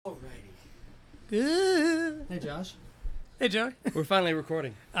Hey, Josh. Hey, Joey. We're finally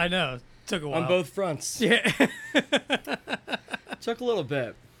recording. I know. Took a while. On both fronts. Yeah. Took a little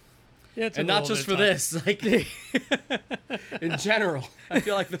bit. Yeah, it took and a not little just bit for of time. this. Like, in general. I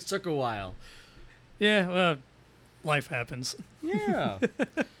feel like this took a while. Yeah, well, life happens. Yeah.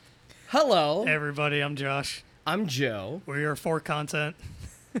 Hello. Hey, everybody, I'm Josh. I'm Joe. We're here for content.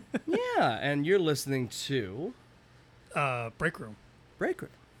 Yeah, and you're listening to... Breakroom.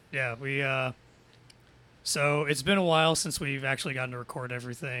 Breakroom. Yeah, so it's been a while since we've actually gotten to record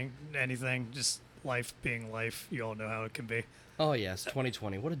anything, just life being life. You all know how it can be. Oh, yes,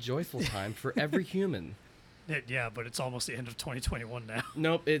 2020. What a joyful time for every human. Yeah, but it's almost the end of 2021 now.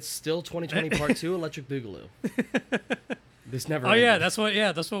 Nope, it's still 2020 Part 2, Electric Boogaloo. This never Oh, ended.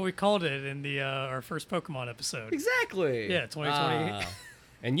 yeah, that's what we called it in the our first Pokemon episode. Exactly. Yeah, 2020.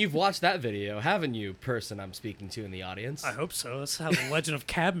 And you've watched that video, haven't you, person I'm speaking to in the audience? I hope so. That's how the Legend of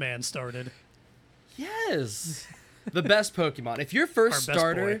Cabman started. Yes. The best Pokemon. If your first Our best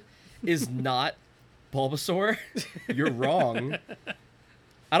starter boy. is not Bulbasaur, you're wrong.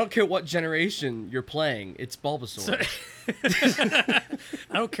 I don't care what generation you're playing, it's Bulbasaur.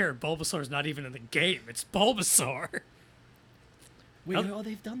 I don't care if Bulbasaur's not even in the game. It's Bulbasaur. Wait, oh,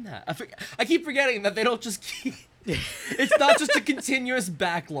 they've done that. I keep forgetting that they don't just keep... It's not just a continuous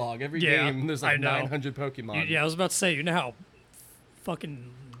backlog. Every game, there's like 900 Pokemon. Yeah, I was about to say, you know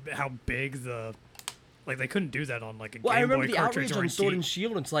how big the... Like, they couldn't do that on, like, a Game Boy cartridge. Well, I remember the cartridge outrage or on a Sword G- and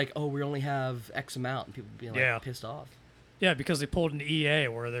Shield, and it's like, oh, we only have X amount, and people being, like, pissed off. Yeah, because they pulled an EA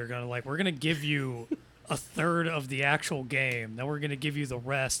where they're going to, like, we're going to give you a third of the actual game, then we're going to give you the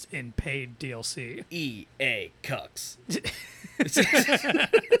rest in paid DLC. EA cucks.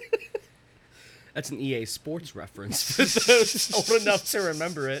 That's an EA Sports reference for those old enough to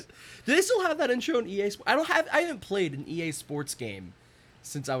remember it. Do they still have that intro in EA Sports? I haven't played an EA Sports game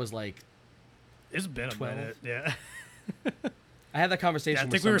since I was like It's been 12. a minute, yeah. I had that conversation I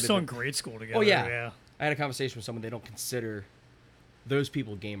with think we were somebody still in that- grade school together. Oh yeah. I had a conversation with someone, they don't consider those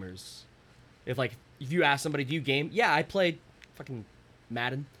people gamers. If you ask somebody, do you game? Yeah, I played fucking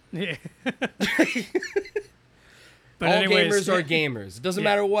Madden. Yeah. All anyways, gamers are gamers. It doesn't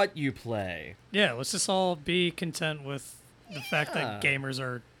matter what you play. Yeah, let's just all be content with the fact that gamers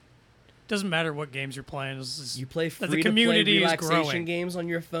are... Doesn't matter what games you're playing. You play that the free-to-play community is relaxation growing. games on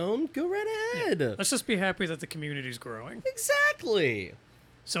your phone? Go right ahead. Let's just be happy that the community is growing. Exactly.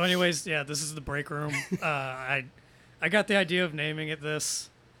 So anyways, yeah, this is the break room. I got the idea of naming it this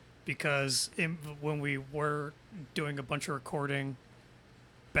because when we were doing a bunch of recording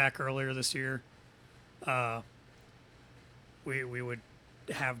back earlier this year, we would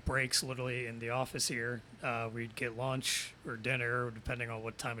have breaks literally in the office here. We'd get lunch or dinner, depending on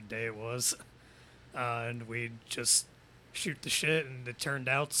what time of day it was. And we'd just shoot the shit, and it turned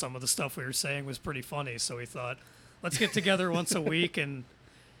out some of the stuff we were saying was pretty funny. So we thought, let's get together once a week and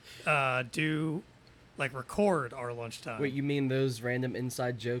record our lunchtime. Wait, you mean those random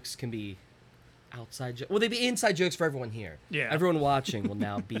inside jokes can be outside jokes? Well, they be inside jokes for everyone here. Yeah. Everyone watching will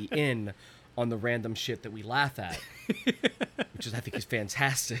now be in on the random shit that we laugh at, which I think is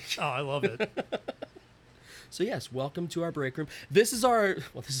fantastic. Oh, I love it. So yes, welcome to our break room. This is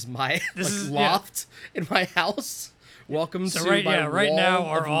my loft in my house. Welcome to my right now wall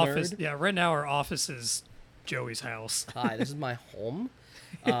our of office. nerd. Yeah, right now our office is Joey's house. Hi, this is my home.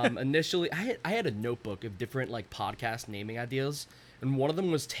 Initially, I had a notebook of different podcast naming ideas, and one of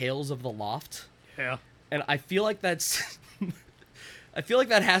them was Tales of the Loft. Yeah. And I feel like that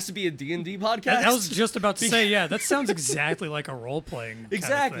has to be a D&D podcast. I was just about to say, yeah, that sounds exactly like a role-playing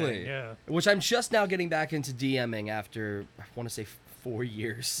exactly. kind of thing. Yeah. Which I'm just now getting back into DMing after, I want to say, 4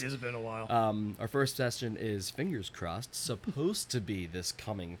 years. It's been a while. Our first session is, fingers crossed, supposed to be this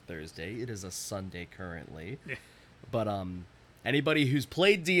coming Thursday. It is a Sunday currently. Yeah. But anybody who's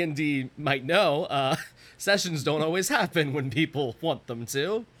played D&D might know sessions don't always happen when people want them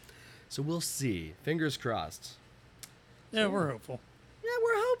to. So we'll see. Fingers crossed. Yeah, we're hopeful. Yeah,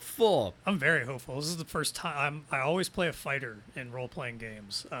 we're hopeful. I'm very hopeful. This is the first time I always play a fighter in role-playing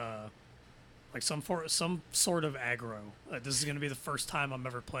games. Like some sort of aggro. This is going to be the first time I'm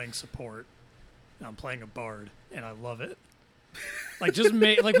ever playing support. And I'm playing a bard, and I love it. We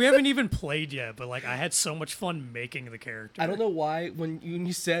haven't even played yet, but I had so much fun making the character. I don't know why when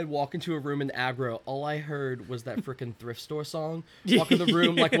you said walk into a room and aggro, all I heard was that freaking thrift store song. Walk in the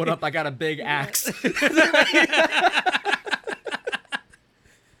room like, what up? I got a big axe.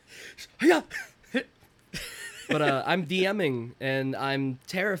 Yeah. But I'm DMing and I'm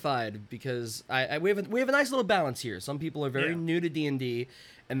terrified because we have a nice little balance here. Some people are very new to D&D,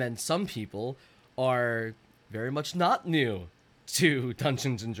 and then some people are very much not new to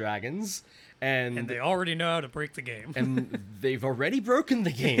Dungeons and Dragons, And they already know how to break the game. And they've already broken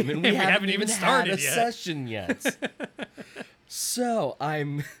the game, and we haven't even started a session yet. So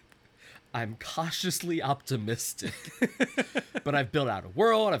I'm cautiously optimistic. But I've built out a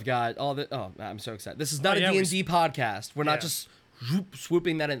world. I've got all the. Oh, I'm so excited! This is not a D&D podcast. We're not just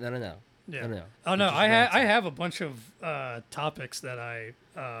swooping that in. No. Yeah. No. Oh no, I have a bunch of topics that I.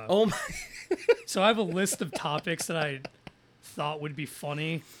 Oh my! So I have a list of topics that I thought would be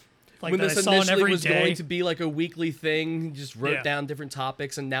funny. Like when that this I saw initially every was day. going to be like a weekly thing, just wrote down different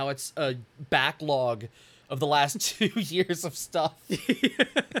topics, and now it's a backlog of the last 2 years of stuff.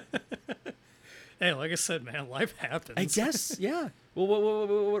 Hey, like I said, man, life happens. I guess, yeah.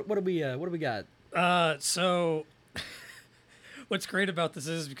 Well, what do we got? So what's great about this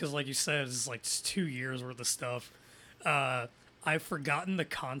is because, like you said, it's like 2 years worth of stuff. I've forgotten the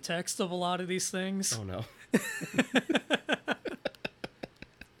context of a lot of these things. Oh no.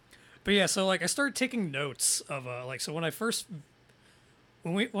 But yeah, so like I started taking notes of so when I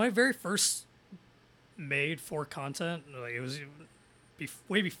very first made for content, like it was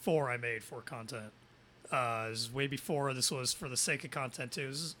way before I made for content. It was way before this was for the sake of content too.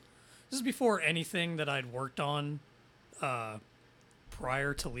 This is before anything that I'd worked on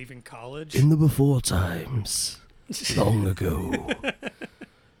prior to leaving college. In the before times, long ago,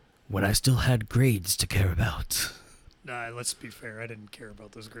 when I still had grades to care about. Nah, let's be fair. I didn't care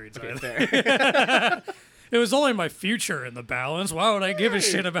about those grades either. Fair. It was only my future in the balance. Why would I give a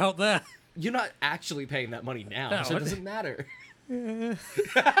shit about that? You're not actually paying that money now, so it doesn't matter.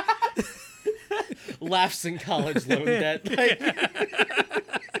 Laughs in college loan debt.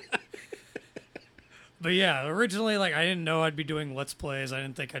 But yeah, originally, like, I didn't know I'd be doing Let's Plays. I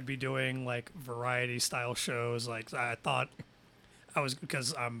didn't think I'd be doing, like, variety-style shows. Like, I thought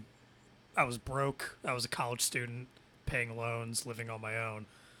because I was broke. I was a college student, paying loans, living on my own.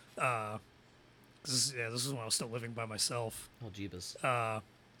 This is when I was still living by myself. Oh, jeebus.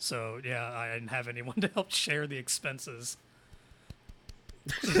 So, yeah, I didn't have anyone to help share the expenses.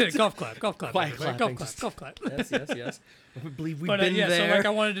 Golf clap. Quiet clap. Golf clap. Yes. I believe we've been there. So, like,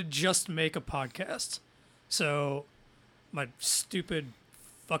 I wanted to just make a podcast. So, my stupid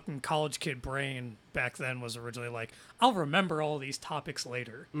fucking college kid brain back then was originally like, I'll remember all these topics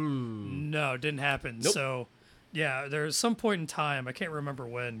later. No, it didn't happen. Nope. So, yeah, there's some point in time, I can't remember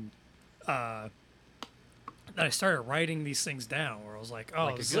when, that I started writing these things down where I was like, oh,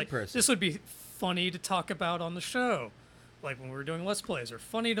 Like a good person. this would be funny to talk about on the show. Like when we were doing Let's Plays, or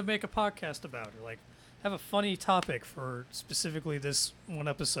funny to make a podcast about, or like have a funny topic for specifically this one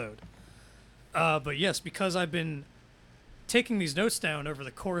episode. But yes, because I've been taking these notes down over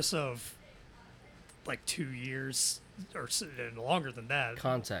the course of like 2 years or longer than that.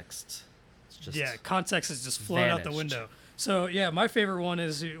 Context. It's just Context has just flown out the vanished. window. So yeah, my favorite one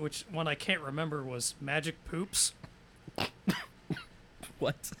is, which one I can't remember, was Magic Poops.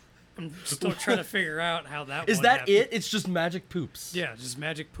 What? I'm still trying to figure out how that Is one that happened. it? It's just Magic Poops. Yeah, just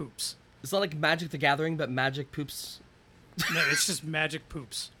Magic Poops. It's not like Magic the Gathering, but Magic Poops. No, it's just Magic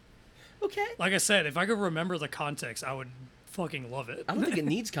Poops. Okay. Like I said, if I could remember the context, I would fucking love it. I don't think it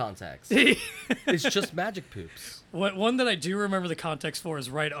needs context. It's just Magic Poops. One that I do remember the context for is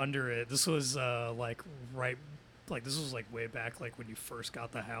right under it. This was this was like way back, like when you first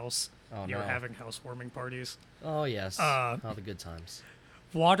got the house. Oh, You were no. having housewarming parties. Oh, yes. All the good times.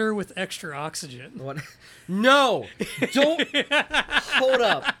 Water with extra oxygen. What? No! Don't. Hold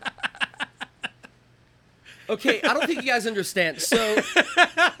up. Okay, I don't think you guys understand. So,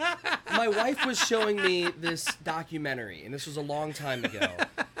 my wife was showing me this documentary, and this was a long time ago.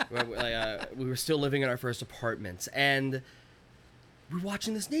 We were still living in our first apartment, and we're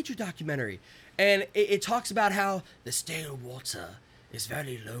watching this nature documentary. And it talks about how the stale water is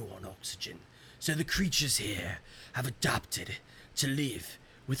very low on oxygen. So the creatures here have adapted to live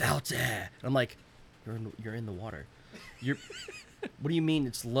without air. And I'm like, you're in the water. What do you mean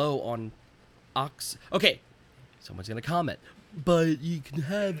it's low on Okay, someone's going to comment. But you can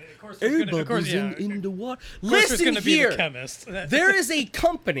have air bubbles in the water. Listen here. Be the chemist. There is a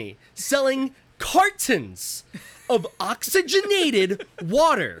company selling cartons of oxygenated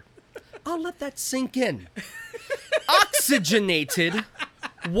water. I'll let that sink in. Oxygenated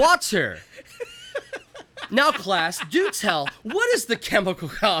water. Now, class, do tell, what is the chemical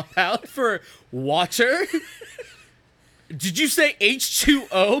compound for water? Did you say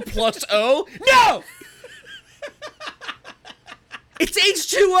H2O plus O? No! It's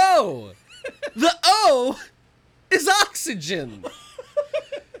H2O! The O is oxygen.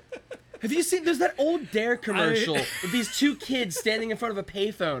 Have you seen, there's that old Dare commercial with these two kids standing in front of a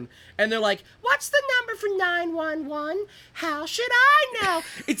payphone, and they're like, what's the number for 911? How should I know?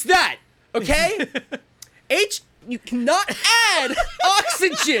 It's that. Okay? You cannot add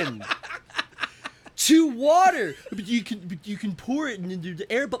oxygen to water. But you can pour it into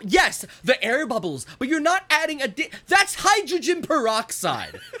the air bubbles. Yes, the air bubbles. But you're not adding that's hydrogen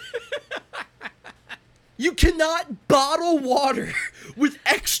peroxide. You cannot bottle water with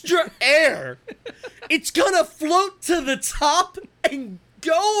extra air. It's gonna float to the top and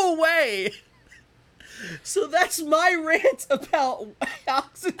go away. So that's my rant about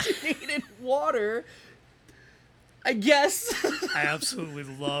oxygenated water. I guess. I absolutely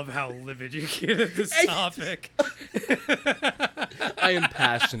love how livid you get at this topic. I am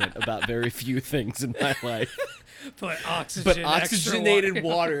passionate about very few things in my life. But oxygenated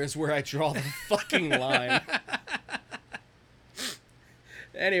water is where I draw the fucking line.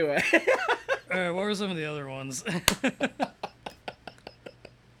 Anyway. What were some of the other ones?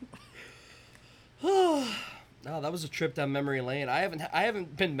 Oh, that was a trip down memory lane. I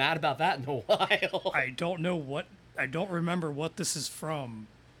haven't been mad about that in a while. I don't remember what this is from,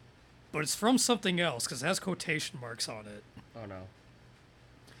 but it's from something else because it has quotation marks on it. Oh no.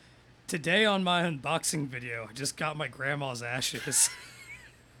 Today on my unboxing video, I just got my grandma's ashes.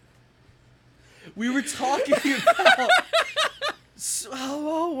 We were talking about...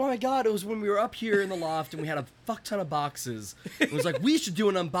 Oh my god, it was when we were up here in the loft and we had a fuck ton of boxes. It was like, we should do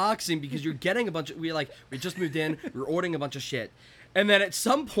an unboxing because you're getting a bunch of... We just moved in, we were ordering a bunch of shit. And then at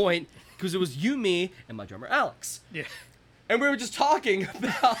some point, because it was you, me, and my drummer, Alex. Yeah. And we were just talking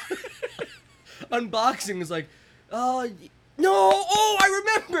about unboxing. It was like, no, I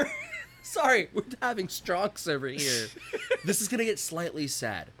remember. Sorry, we're having strokes over here. This is going to get slightly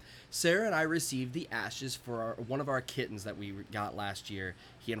sad. Sarah and I received the ashes for one of our kittens that we got last year.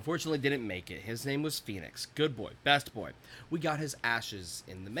 He unfortunately didn't make it. His name was Phoenix. Good boy. Best boy. We got his ashes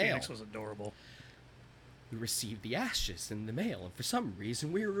in the mail. Phoenix was adorable. We received the ashes in the mail, and for some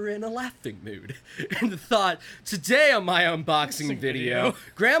reason we were in a laughing mood. And thought, today on my unboxing video,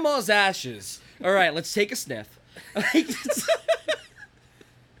 Grandma's ashes. All right, let's take a sniff. It'd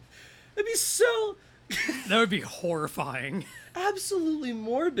be so... That would be horrifying. Absolutely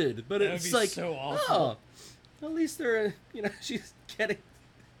morbid, but that it's would be like, so awful. Oh, at least they're, she's getting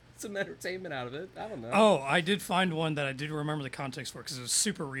some entertainment out of it. I don't know. Oh, I did find one that I did remember the context for because it was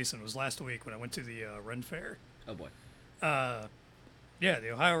super recent. It was last week when I went to the Ren Fair. Oh boy. Yeah,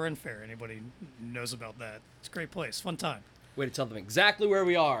 the Ohio Ren Fair. Anybody knows about that? It's a great place, fun time. Way to tell them exactly where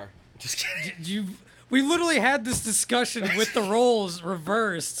we are. Just kidding. We literally had this discussion with the roles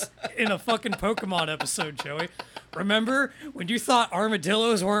reversed in a fucking Pokemon episode, Joey. Remember when you thought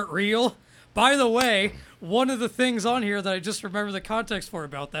armadillos weren't real? By the way, one of the things on here that I just remember the context for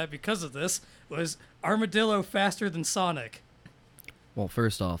about that because of this was armadillo faster than Sonic. Well,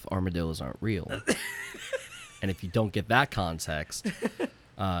 first off, armadillos aren't real. And if you don't get that context,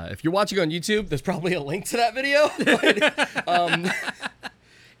 if you're watching on YouTube, there's probably a link to that video. But,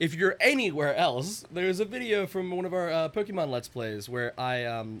 if you're anywhere else, there's a video from one of our Pokemon Let's Plays where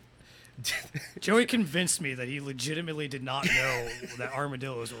I... Joey convinced me that he legitimately did not know that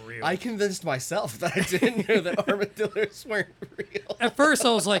armadillos were real. I convinced myself that I didn't know that armadillos weren't real. At first,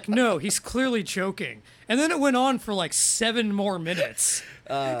 I was like, no, he's clearly joking. And then it went on for like 7 more minutes.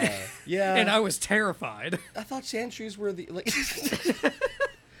 Yeah. And I was terrified. I thought Sandshrews were the...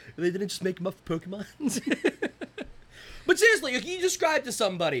 They didn't just make them up for Pokemon? But seriously, if you describe to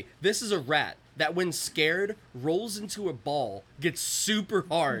somebody, this is a rat that when scared, rolls into a ball, gets super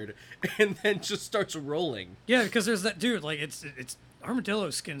hard, and then just starts rolling. Yeah, because there's that dude, like, it's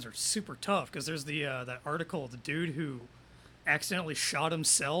armadillo skins are super tough, because there's the that article of the dude who accidentally shot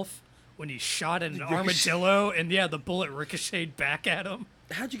himself when he shot at an armadillo, and yeah, the bullet ricocheted back at him.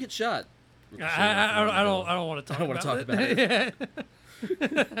 How'd you get shot? I don't want to talk about it.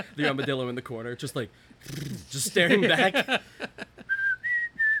 The armadillo in the corner, just staring back.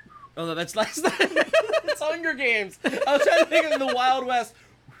 Oh no, that's last night. It's Hunger Games. I was trying to think of the Wild West.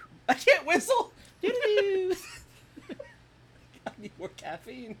 I can't whistle. I need more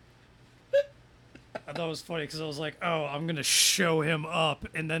caffeine. I thought it was funny because I was like, oh, I'm going to show him up.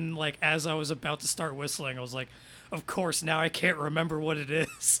 And then, like, as I was about to start whistling, I was like, of course, now I can't remember what it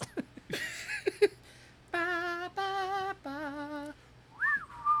is.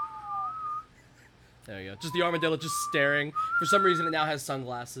 There you go. Just the armadillo just staring. For some reason, it now has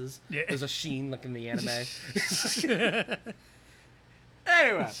sunglasses. Yeah. There's a sheen like in the anime.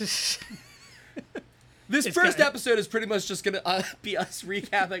 Anyway. This first episode is pretty much just going to be us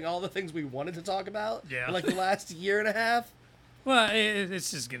recapping all the things we wanted to talk about in like the last year and a half. Well,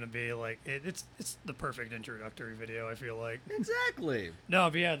 it's just going to be like, it's the perfect introductory video, I feel like. Exactly. No,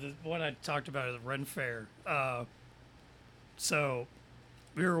 but yeah, the one I talked about is Ren Fair. So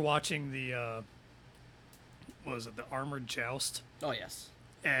we were watching the what was it, the Armored Joust, Oh yes.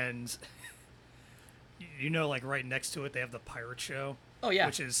 and like right next to it they have the pirate show. Oh yeah.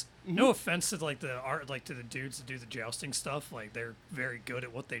 Which is no offense to like the art, like to the dudes that do the jousting stuff, like they're very good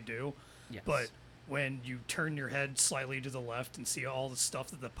at what they do. Yes. But when you turn your head slightly to the left and see all the stuff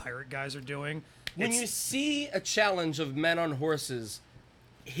that the pirate guys are doing, when you see a challenge of men on horses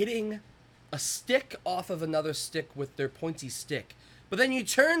hitting a stick off of another stick with their pointy stick, but then you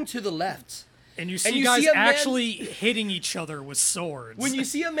turn to the left and you see you guys see a man- actually hitting each other with swords. when you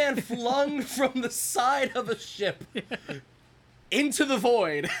see a man flung from the side of a ship into the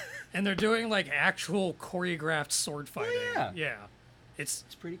void. And they're doing like actual choreographed sword fighting. yeah. Yeah. It's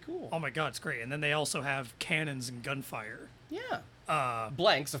Pretty cool. oh my god, it's great. And then they also have cannons and gunfire. Yeah.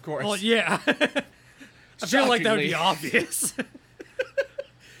 Blanks, of course. Well, yeah. I feel like that would be Shockingly. obvious.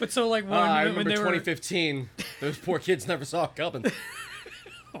 But so like when, I when remember they were 2015. Those poor kids never saw it coming.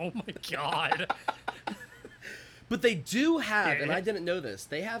 oh my god. But they do have, and Yeah. I didn't know this,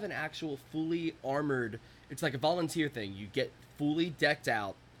 they have an actual fully armored, it's like a volunteer thing. You get fully decked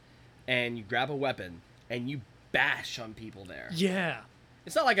out, and you grab a weapon, and you bash on people there. Yeah.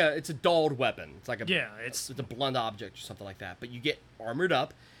 It's not like it's a dulled weapon. It's like It's a blunt object or something like that. But you get armored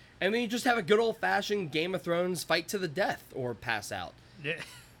up, and then you just have a good old-fashioned Game of Thrones fight to the death or pass out. yeah.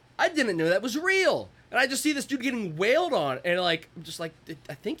 I didn't know that was real. And I just see this dude getting wailed on, and like, I'm just like,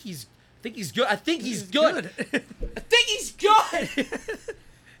 I think he's good. I think he's good. I think he's good.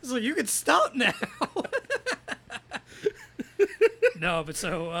 So you can stop now. No, but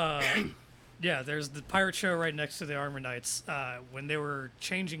so yeah, there's the pirate show right next to the Armor Knights. When they were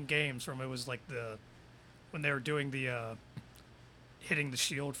changing games from, it was like when they were doing the hitting the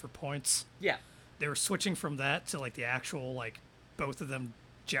shield for points. Yeah. They were switching from that to like the actual like both of them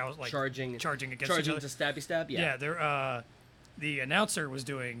like Charging against each to other. stabby stab. Yeah, they're the announcer was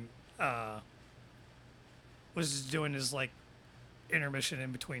doing his like intermission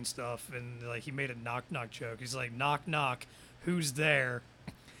in between stuff, and like he made a knock knock joke. He's like, knock knock, who's there?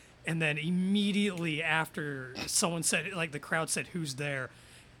 And then immediately after someone said, like the crowd said, who's there?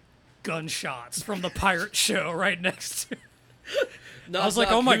 Gunshots from the pirate show right next to. I was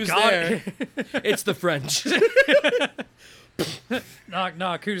like, oh my god. It's the French. Knock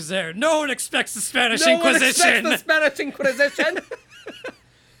knock, who's there? No one expects the Spanish No one Inquisition. expects the Spanish Inquisition.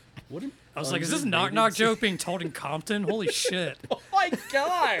 What I was like, is this knock knock joke being told in Compton? Holy shit. Oh my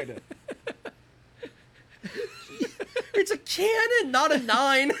god. It's a cannon, not a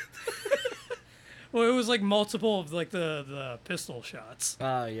 9. Well, it was like multiple of like the pistol shots.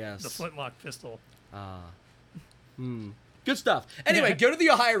 Ah, yes. The flintlock pistol. Good stuff. Anyway, Yeah. go to the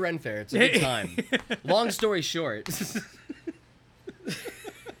Ohio Ren Fair. It's a good time. Long story short.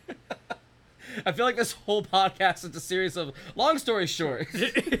 I feel like this whole podcast is a series of long story short.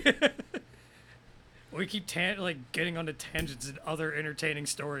 We keep getting onto tangents and other entertaining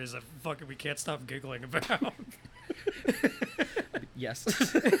stories that fucking we can't stop giggling about. Yes.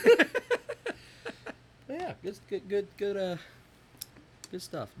 Yeah, good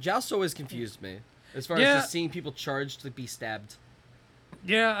stuff. Joust always confused me as far as Yeah. just seeing people charged to be stabbed.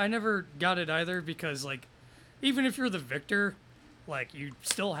 Yeah, I never got it either because like, even if you're the victor, like you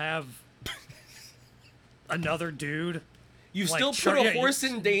still have another dude. You Like, still char- put a yeah, you- horse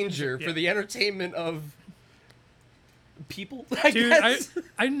in danger yeah. for the entertainment of people. I Dude, guess.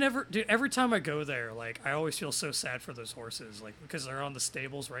 I never, dude, every time I go there, like, I always feel so sad for those horses, like, because they're on the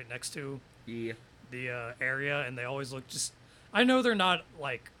stables right next to Yeah. the area, and they always look just, I know they're not,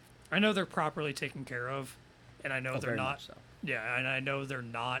 like, I know they're properly taken care of, and I know they're very not, much so. yeah, and I know they're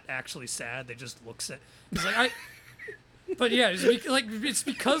not actually sad, they just look sad. It's like, but yeah, it's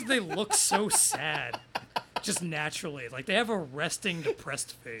because they look so sad, just naturally, like, they have a resting,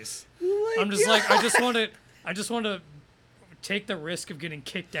 depressed face. I'm just like, I just want to take the risk of getting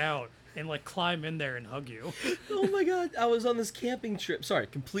kicked out and like climb in there and hug you. Oh my god, I was on this camping trip. Sorry,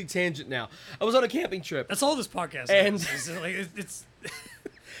 complete tangent now. I was on a camping trip. That's all this podcast And- is. It's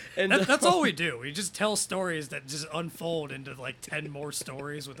And that's all we do. We just tell stories that just unfold into like 10 more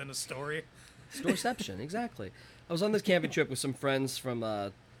stories within a story. Storeception, exactly. I was on this camping trip with some friends from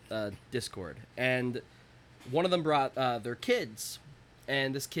Discord, and one of them brought their kids,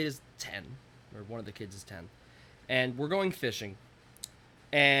 and this kid is 10, or one of the kids is 10, and we're going fishing,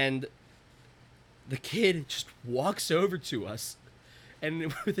 and the kid just walks over to us,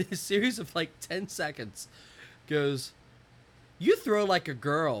 and within a series of like 10 seconds, goes, "You throw like a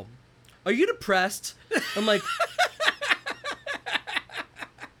girl. Are you depressed?" I'm like,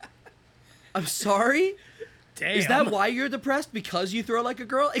 "I'm sorry? Damn. Is that why you're depressed? Because you throw like a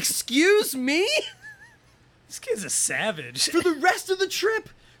girl? Excuse me?" This kid's a savage. For the rest of the trip,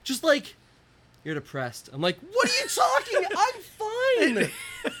 just like, you're depressed. I'm like, what are you talking? I'm fine.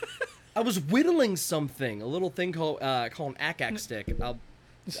 I was whittling something, a little thing called an ack stick. I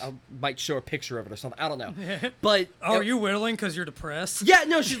might show a picture of it or something. I don't know. But are you whittling because you're depressed? Yeah,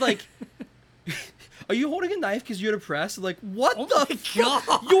 no. She's like, are you holding a knife because you're depressed? I'm like, what the fuck?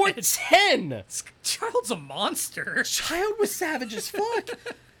 God. You're 10. This child's a monster. Child was savage as fuck.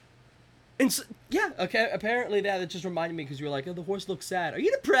 And so, yeah, okay. Apparently that just reminded me because you were like, oh, the horse looks sad. Are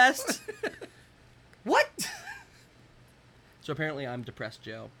you depressed? What? So apparently I'm depressed,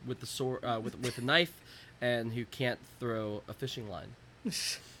 Joe, with the sword, with a knife, and who can't throw a fishing line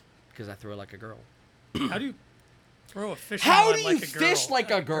because I throw like a girl. How do you throw a fishing line like a girl? How do you fish like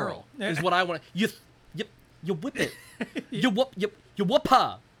a girl? Is what I want. You whip it. You whoop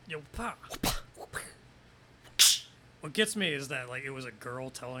her. Yo, pa. What gets me is that like it was a girl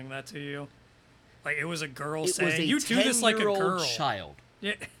telling that to you. Like it was a girl saying, "You do this like a girl." Child.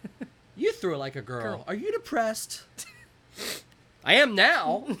 Yeah. You threw it like a girl. Are you depressed? I am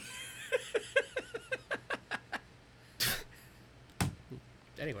now.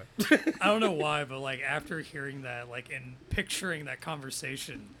 Anyway. I don't know why, but like after hearing that, like and picturing that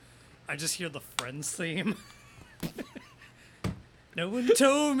conversation, I just hear the Friends theme. No one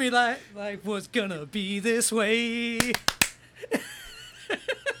told me life was gonna be this way.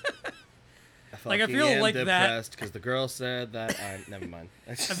 Like I feel like that because the girl said that. Never mind.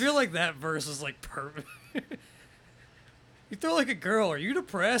 I feel like that verse is like perfect. You throw like a girl. Are you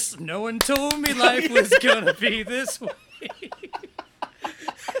depressed? No one told me life was gonna be this way.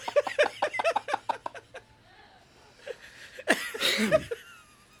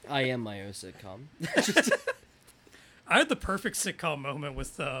 I am my own sitcom. I had the perfect sitcom moment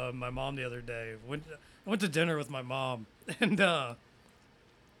with my mom the other day. I went to dinner with my mom, and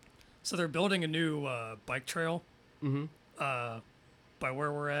so they're building a new bike trail by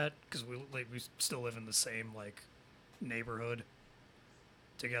where we're at because we still live in the same like neighborhood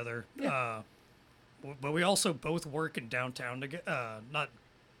together. Yeah. But we also both work in downtown not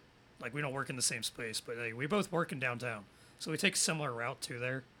like we don't work in the same space, but like, we both work in downtown, so we take a similar route to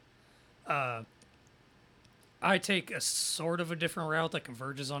there. I take a sort of a different route that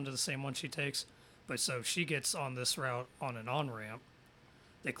converges onto the same one she takes, but so she gets on this route on an on-ramp.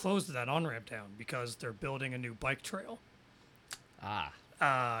 They closed that on-ramp down because they're building a new bike trail.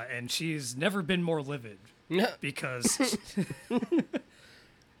 And she's never been more livid because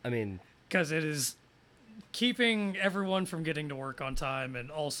I mean, because it is keeping everyone from getting to work on time,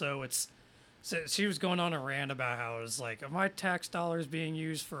 and also so she was going on a rant about how it was like, are my tax dollars being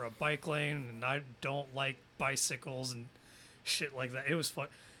used for a bike lane, and I don't like bicycles and shit like that. It was fun.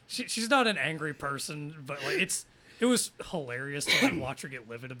 She's not an angry person, but like it was hilarious to like watch her get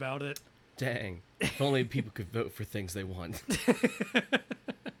livid about it. Dang. If only people could vote for things they want.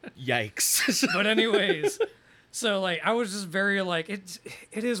 Yikes. But anyways, so like I was just very like it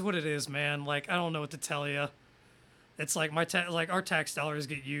is what it is, man. Like I don't know what to tell you. It's like our tax dollars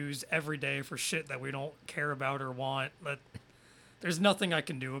get used every day for shit that we don't care about or want. But there's nothing I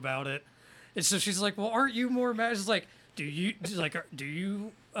can do about it. And so she's like, "Well, aren't you more mad?" She's like, "Do you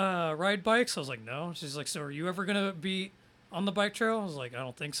ride bikes?" I was like, "No." She's like, "So are you ever gonna be on the bike trail?" I was like, "I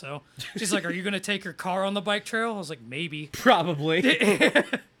don't think so." She's like, "Are you gonna take your car on the bike trail?" I was like, "Maybe." Probably.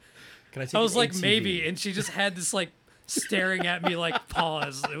 Can I take I was like, ATV? "Maybe," and she just had this like staring at me like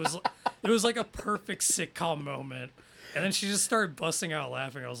pause. It was like a perfect sitcom moment. And then she just started busting out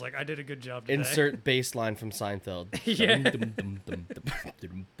laughing. I was like, I did a good job today. Insert bass line from Seinfeld. Yeah.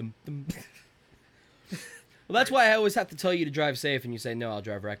 Well, that's why I always have to tell you to drive safe, and you say, no, I'll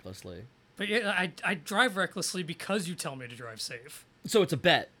drive recklessly. But yeah, I drive recklessly because you tell me to drive safe. So it's a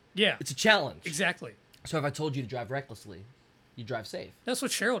bet. Yeah. It's a challenge. Exactly. So if I told you to drive recklessly, you drive safe. That's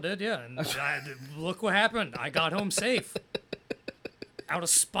what Cheryl did, yeah. And look what happened. I got home safe. Out of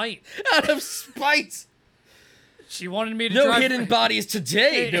spite. Out of spite! She wanted me to no drive... No hidden bodies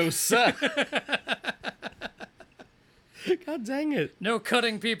today, no sir. God dang it. No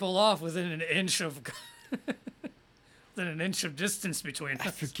cutting people off within an inch of... within an inch of distance between us.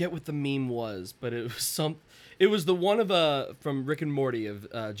 I forget what the meme was, but it was it was the one of from Rick and Morty of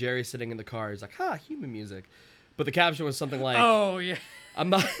Jerry sitting in the car. He's like, human music. But the caption was something like, oh, yeah. I'm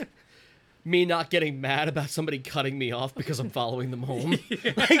not... me not getting mad about somebody cutting me off because I'm following them home.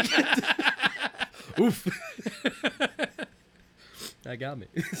 Yeah. Like, oof. That got me.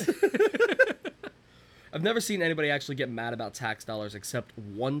 I've never seen anybody actually get mad about tax dollars except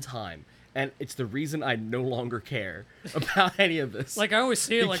one time. And it's the reason I no longer care about any of this. Like, I always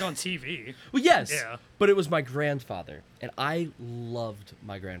see it, like, on TV. Well, yes. Yeah. But it was my grandfather. And I loved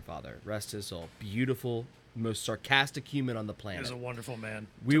my grandfather. Rest his soul. Beautiful, most sarcastic human on the He planet. was a wonderful man.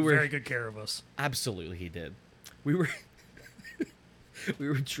 We Took were- very good care of us. Absolutely, he did. We were we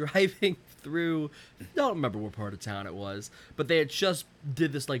were driving through. I don't remember what part of town it was, but they had just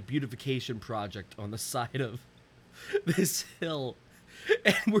did this like beautification project on the side of this hill,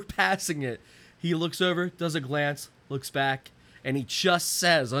 and we're passing it. He looks over, does a glance, looks back, and he just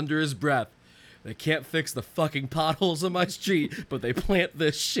says under his breath, "They can't fix the fucking potholes on my street, but they plant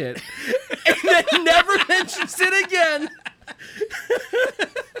this shit." And then never mentions it again.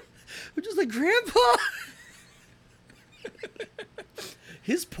 I'm just like, Grandpa.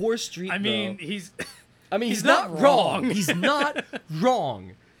 His poor street. I mean, though. he's He's not wrong. He's not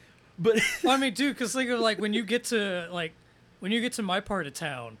wrong. But well, I mean, dude, because think of like when you get to my part of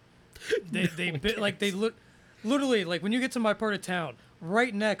town, literally like when you get to my part of town,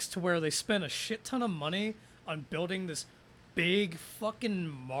 right next to where they spent a shit ton of money on building this big fucking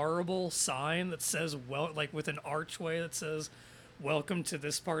marble sign that says with an archway that says "Welcome to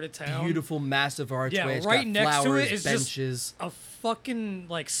this part of town." beautiful, massive archway. Yeah, It's right got next to flowers, it is benches. just a fucking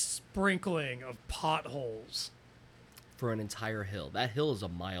like sprinkling of potholes. For an entire hill. That hill is a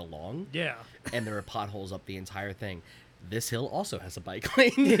mile long. Yeah. And there are potholes up the entire thing. This hill also has a bike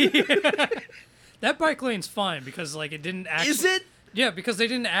lane. That bike lane's fine because like it didn't actually. Is it? Yeah, because they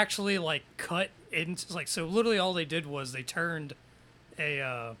didn't actually like cut into like so. Literally, all they did was they turned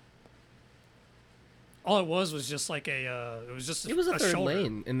a. All it was just like a. It was just. It was a third shoulder.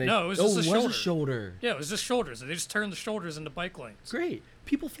 lane, and they. No, it was just a shoulder. a shoulder. Yeah, it was just shoulders. They just turned the shoulders into bike lanes. Great.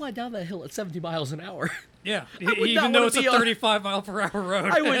 People fly down that hill at 70 miles an hour. Yeah, would not even though wanna it's a be on- 35-mile-per-hour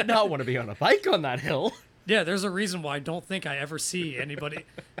road. I would not want to be on a bike on that hill. Yeah, there's a reason why I don't think I ever see anybody.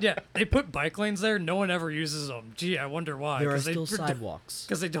 Yeah, they put bike lanes there. No one ever uses them. Gee, I wonder why. There are 'Cause still sidewalks.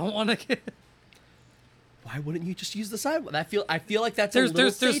 Because they don't want to get. Why wouldn't you just use the sidewalk? I feel like that's a little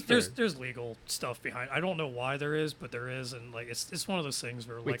safer. There's legal stuff behind. I don't know why there is, but there is, and like it's one of those things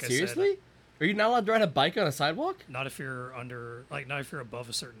where Wait, like seriously? I said, Are you not allowed to ride a bike on a sidewalk? not if you're not if you're above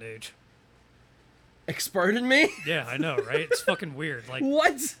a certain age. Pardon me? Yeah, I know, right? It's fucking weird. Like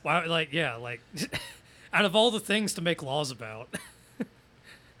What? why? Like yeah, like out of all the things to make laws about.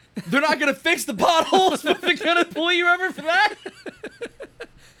 They're not gonna fix the potholes, but they're gonna pull you over for that.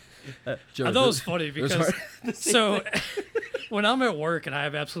 Joe, I thought it was funny there's because hard- so when I'm at work and I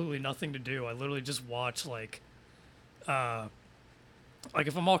have absolutely nothing to do, I literally just watch like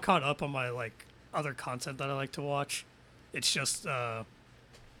if I'm all caught up on my like other content that I like to watch, it's just I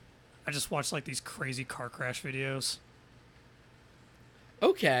just watch like these crazy car crash videos.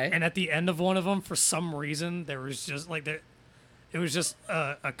 Okay. And at the end of one of them, for some reason, there was just like it was just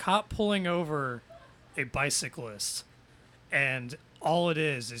a cop pulling over a bicyclist, and all it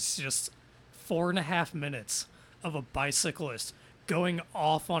is just 4.5 minutes of a bicyclist going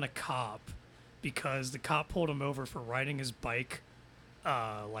off on a cop because the cop pulled him over for riding his bike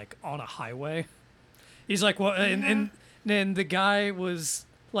like on a highway. He's like, well, and then the guy was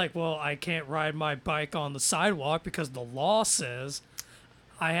like, well, I can't ride my bike on the sidewalk because the law says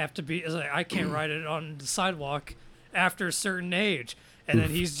I have to be. I can't ride it on the sidewalk after a certain age. And then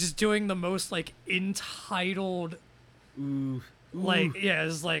he's just doing the most like entitled, Ooh. like yeah,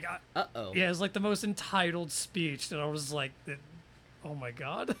 it's like Uh-oh. yeah, it's like the most entitled speech that I was like, oh my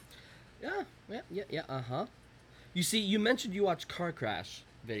god. Yeah. Uh-huh. You see, you mentioned you watch car crash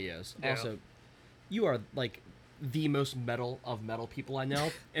videos. Yeah. Also, you are like the most metal people I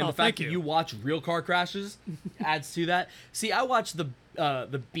know, and Oh, the thank fact that you. you watch real car crashes adds to that. See, I watch the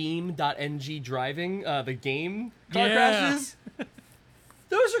Beam.ng driving, the game car Yeah. crashes.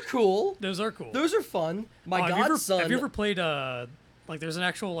 Those are cool. Those are cool. Those are fun. My have godson. you ever played like there's an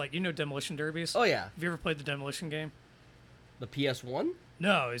actual like demolition derbies? Oh yeah, Have you ever played the demolition game? the PS1.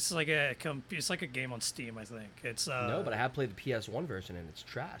 No, it's like a game on Steam, I think. It's No, but I have played the PS1 version, and it's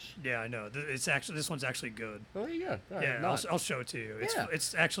trash. yeah, I know. It's actually this one's actually good. Oh, there you go. All right, Yeah, not I'll show it to you. Yeah.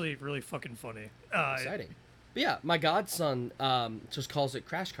 It's actually really fucking funny. exciting. But yeah, my godson just calls it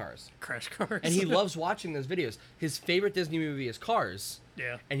Crash Cars. Crash Cars. And he loves watching those videos. His favorite Disney movie is Cars,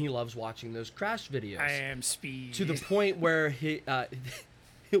 yeah. and he loves watching those crash videos. I am Speed. To the point where he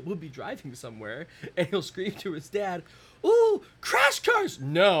will be driving somewhere, and he'll scream to his dad, "Ooh, crash cars!"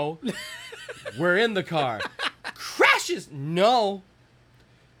 No. We're in the car. Crashes! No.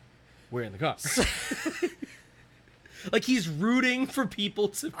 We're in the car. Like he's rooting for people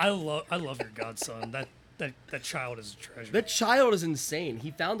to... I love your godson. That child is a treasure. That child is insane.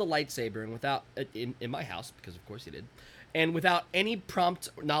 He found a lightsaber and without in my house, because of course he did, and without any prompt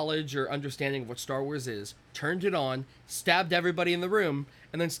knowledge or understanding of what Star Wars is, turned it on, stabbed everybody in the room,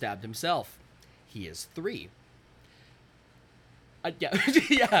 and then stabbed himself. He is 3. Yeah,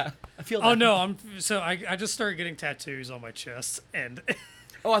 yeah. I feel. Oh that. no, I just started getting tattoos on my chest, and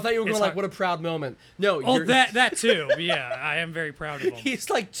Oh, I thought you were going It's like, hard- what a proud moment. No, oh you're, that too. Yeah, I am very proud of them. he's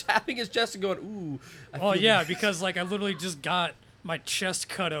like tapping his chest and going, ooh. Oh yeah, because like I literally just got my chest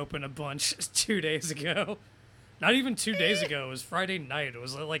cut open a bunch 2 days ago. Not even 2 days ago. It was Friday night. It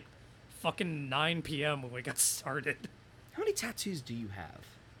was like fucking 9 p.m. when we got started. How many tattoos do you have?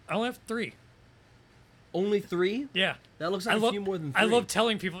 I only have 3. Only 3? Yeah. That looks like a few more than 3. I love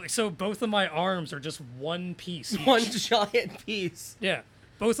telling people. So both of my arms are just one piece. Each. One giant piece. Yeah.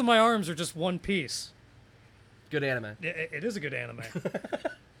 Both of my arms are just one piece. Good anime. It is a good anime.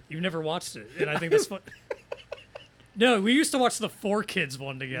 You've never watched it, and I think that's fun. No, we used to watch the 4Kids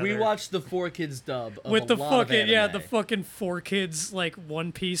one together. We watched the 4Kids dub of with a the lot fucking of anime. the fucking 4Kids like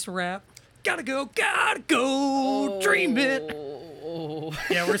One Piece rap. Gotta go, dream it. Oh.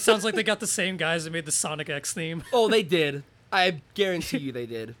 Yeah, where it sounds like they got the same guys that made the Sonic X theme. Oh, they did. I guarantee you they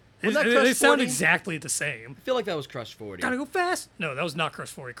did. Was that They Crush sound 40? exactly the same. I feel like that was Crush 40. Gotta go fast. No, that was not Crush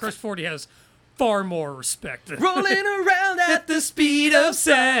 40. Crush 40 has far more respect. Than Rolling around at the speed of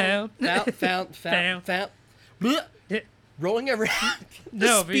sound. Found. Blech. It- Rolling around the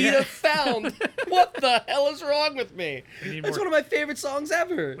No, but speed yeah. of found. What the hell is wrong with me? need That's more- one of my favorite songs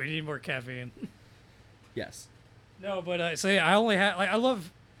ever. We need more caffeine. Yes. No, but so yeah, I only have I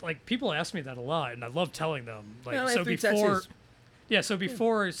love like people ask me that a lot, and I love telling them. Like Yeah, I have so 3 before, tattoos. yeah, so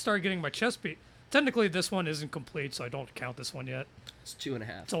before I started getting my chest beat. Technically, this one isn't complete, so I don't count this one yet. It's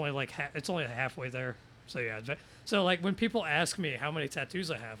 2.5. It's only like it's only halfway there. So yeah, so like when people ask me how many tattoos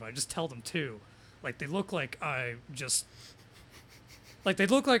I have, I just tell them 2. Like they look like I just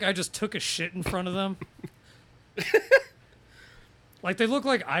took a shit in front of them. Like they look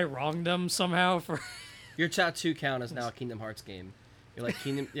like I wronged them somehow for. Your tattoo count is now a Kingdom Hearts game. You're like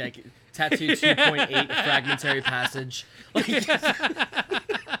tattoo 2.8 fragmentary passage. Like,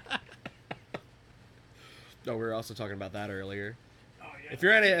 no, we were also talking about that earlier. Oh, yeah. If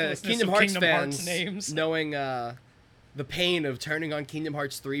you're any Listening to Kingdom some Hearts Kingdom Hearts fans, names. knowing the pain of turning on Kingdom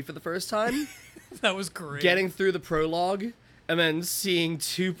Hearts 3 for the first time, That was great. getting through the prologue, and then seeing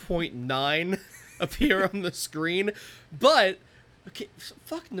 2.9 appear on the screen, but okay,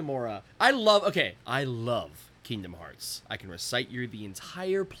 fuck Nomura. I love Kingdom Hearts. I can recite you the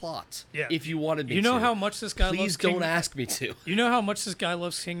entire plot if you wanted me to. You know how much this guy Please loves don't ask me to. You know how much this guy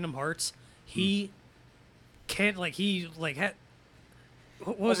loves Kingdom Hearts? He can't what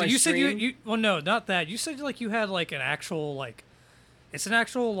was On it? my You said stream? you well no, not that. You said like you had like an actual like it's an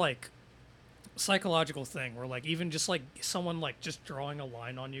actual like psychological thing where like even just like someone like just drawing a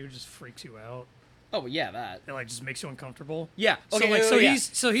line on you just freaks you out. Oh yeah, that. It like just makes you uncomfortable. Yeah. Okay. So like yeah. he's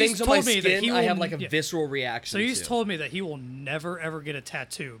Things on my told me that skin, he will I have like a yeah. visceral reaction. So he's to. told me that he will never ever get a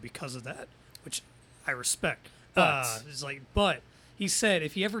tattoo because of that, which I respect. But- It's like, but he said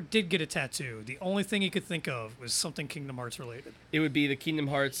if he ever did get a tattoo, the only thing he could think of was something Kingdom Hearts related. It would be the Kingdom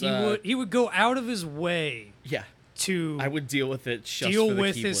Hearts. He would go out of his way Yeah. to I would deal with it. Just deal for the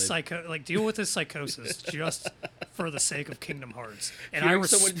with his Keyblade. deal with his psychosis just for the sake of Kingdom Hearts, and Hearing I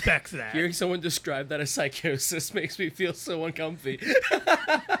someone- respect that. Hearing someone describe that as psychosis makes me feel so uncomfy.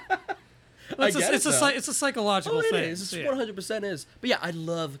 Well, it's, I a, get it's, it, a, though. psy- it's a psychological Oh, it thing. is. It's Yeah. 100% is. But yeah, I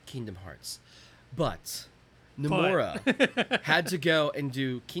love Kingdom Hearts. But Nomura had to go and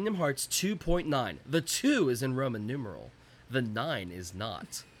do Kingdom Hearts 2.9. The 2 is in Roman numeral. The 9 is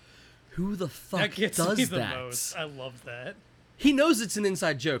not. Who the fuck That gets does me the that? most. I love that. He knows it's an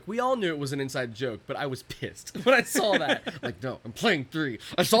inside joke. We all knew it was an inside joke, but I was pissed when I saw that. Like, no, I'm playing 3.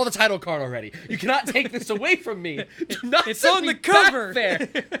 I saw the title card already. You cannot take this away from me. Do not It's send on me the cover.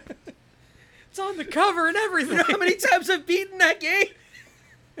 back there. It's on the cover and everything. How many times I've beaten that game?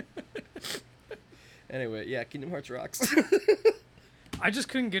 Anyway, yeah, Kingdom Hearts rocks. I just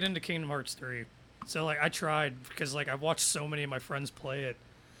couldn't get into Kingdom Hearts 3. So like I tried because like I've watched so many of my friends play it,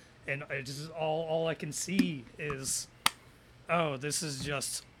 and I just all I can see is, oh, this is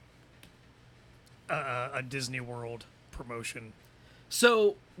just a Disney World promotion.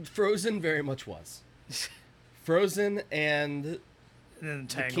 So, Frozen very much was. Frozen and And then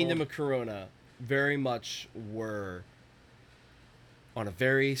the Tangled. Kingdom of Corona very much were on a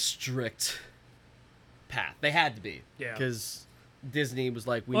very strict path. They had to be. Yeah. Because Disney was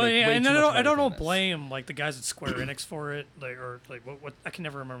like, we Well, make yeah, way and too I much don't, money I don't from this. blame like the guys at Square Enix for it, like or like what I can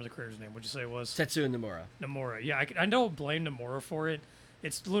never remember the creator's name. What'd you say it was? Tetsuya Nomura. Nomura. Yeah, I don't blame Nomura for it.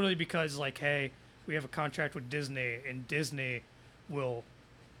 It's literally because like, hey, we have a contract with Disney, and Disney will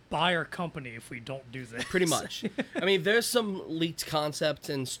buy our company if we don't do this. Pretty much. I mean, there's some leaked concept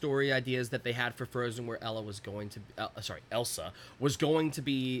and story ideas that they had for Frozen where Elsa was going to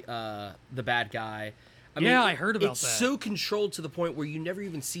be the bad guy. I heard about it's that. so controlled to the point where you never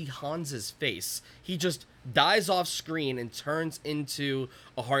even see Hans's face. He just dies off screen and turns into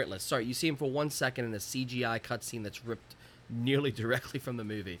a Heartless. Sorry, you see him for 1 second in a CGI cutscene that's ripped nearly directly from the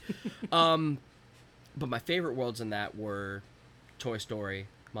movie. But my favorite worlds in that were Toy Story,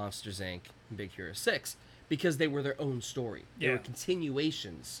 Monsters, Inc., and Big Hero 6, because they were their own story. They were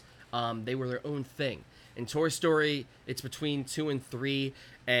continuations. They were their own thing. In Toy Story, it's between 2 and 3,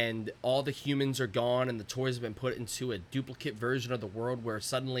 and all the humans are gone, and the toys have been put into a duplicate version of the world where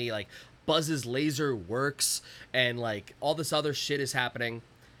suddenly, like, Buzz's laser works, and, like, all this other shit is happening.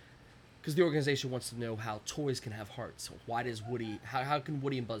 Because the organization wants to know how toys can have hearts. Why does Woody... How can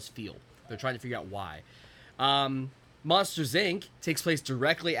Woody and Buzz feel? They're trying to figure out why. Monsters, Inc. takes place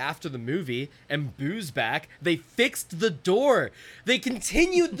directly after the movie, and Boo's back. They fixed the door. They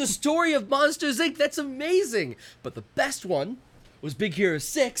continued the story of Monsters, Inc. That's amazing. But the best one was Big Hero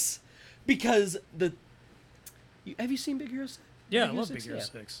 6, because the... Have you seen Big Hero 6? Yeah, I love Big Hero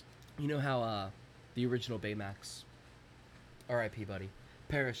 6. You know how the original Baymax, R.I.P. buddy,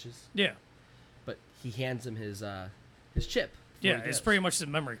 perishes? Yeah. But he hands him his chip. Yeah, it's pretty much the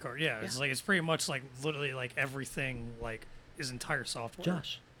memory card. Yeah, it's like it's pretty much like literally like everything, like his entire software.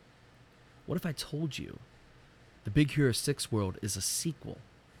 Josh, what if I told you the Big Hero 6 world is a sequel?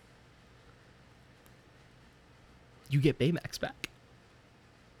 You get Baymax back.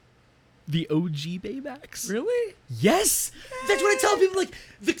 The OG Baymax. Really? Yes! That's what I tell people, like,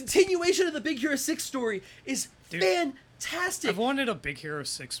 the continuation of the Big Hero 6 story is fantastic. I've wanted a Big Hero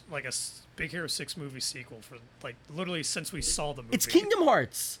 6, like a Big Hero 6 movie sequel for, like, literally since we saw the movie. It's Kingdom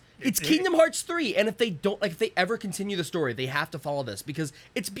Hearts. It's Kingdom Hearts 3, and if they don't, like, if they ever continue the story, they have to follow this, because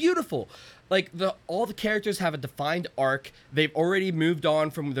it's beautiful. Like, all the characters have a defined arc. They've already moved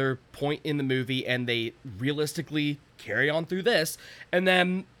on from their point in the movie, and they realistically carry on through this, and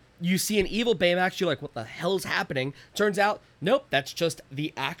then you see an evil Baymax, you're like, what the hell is happening? Turns out, nope, that's just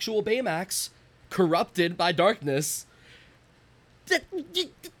the actual Baymax corrupted by darkness. What?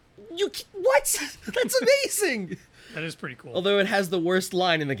 That's amazing. That is pretty cool. Although it has the worst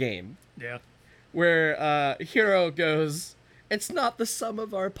line in the game. Yeah. Where Hero goes, it's not the sum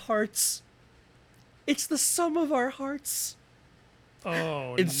of our parts. It's the sum of our hearts.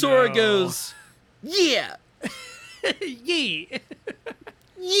 Oh, and Sora goes, yeah. Yee.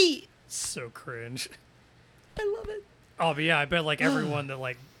 Yee. So cringe. I love it. Oh, but yeah, I bet, like, everyone that,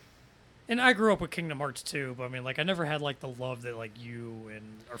 like... And I grew up with Kingdom Hearts 2, but, I mean, like, I never had, like, the love that, like, you and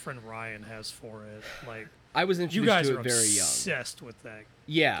our friend Ryan has for it. Like, I was introduced you guys to are it very young. obsessed with that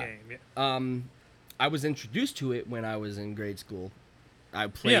game. Yeah. I was introduced to it when I was in grade school. I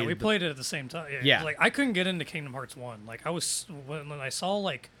played. Yeah, we played it at the same time. Yeah. Like, I couldn't get into Kingdom Hearts 1. Like, I was... When I saw,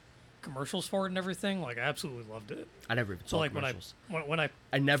 like, commercials for it and everything, like, I absolutely loved it. I never even saw So, like, commercials. when I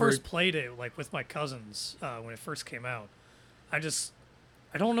first played it, like, with my cousins, when it first came out, I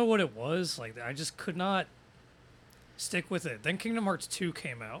don't know what it was. Like, I just could not stick with it. Then Kingdom Hearts 2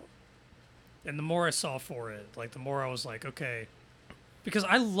 came out, and the more I saw for it, like, the more I was like, okay, because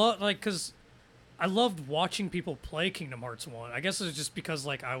I loved watching people play Kingdom Hearts 1. I guess it was just because,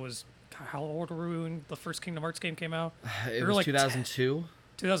 like, how old were we when the first Kingdom Hearts game came out? It was like 2002.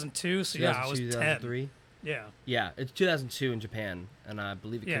 2002, so yeah, I was 2003. 10. Yeah. Yeah, it's 2002 in Japan, and I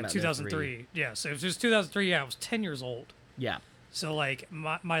believe it came out in 2003. Yeah, so if it was 2003, yeah, I was 10 years old. Yeah. So, like,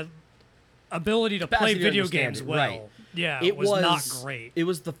 my ability to play video games it was not great. It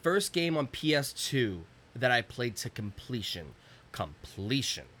was the first game on PS2 that I played to completion.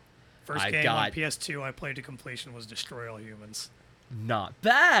 First game on PS2 I played to completion was Destroy All Humans. Not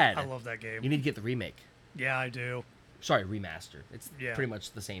bad. I love that game. You need to get the remake. Yeah, I do. Sorry, remaster. It's pretty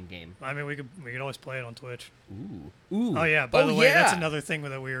much the same game. I mean, we could always play it on Twitch. Ooh. Oh yeah. By the way, that's another thing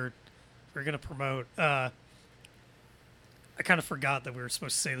that we're gonna promote. I kind of forgot that we were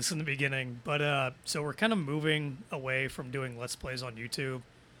supposed to say this in the beginning, but so we're kind of moving away from doing Let's Plays on YouTube.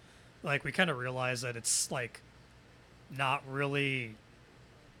 Like, we kind of realize that it's like not really.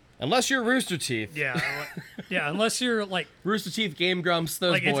 Unless you're Rooster Teeth. Yeah, unless you're like Rooster Teeth, Game Grumps,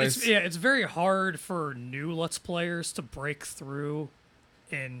 those like boys. It's very hard for new Let's Players to break through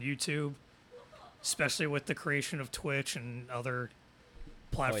in YouTube, especially with the creation of Twitch and other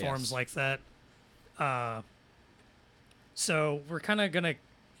platforms like that. So we're kind of gonna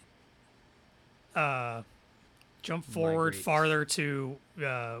jump forward farther to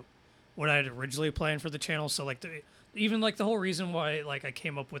what I had originally planned for the channel. So like even like the whole reason why like I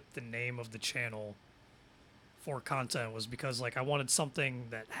came up with the name of the channel for content was because like I wanted something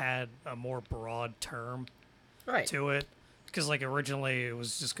that had a more broad term to it, because like originally it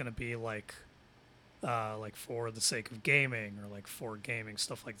was just gonna be like for the sake of gaming or like for gaming,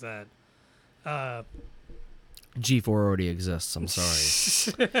 stuff like that. G4 already exists. I'm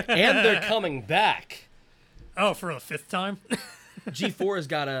sorry. And they're coming back. Oh, for the 5th time? G4 has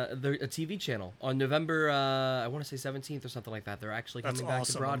got a TV channel on November, I want to say 17th or something like that. They're actually That's coming back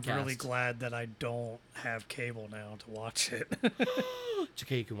awesome. to broadcast. I'm really glad that I don't have cable now to watch it. It's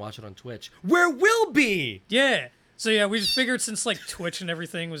okay, you can watch it on Twitch. Where will be? Yeah. So yeah, we just figured since like Twitch and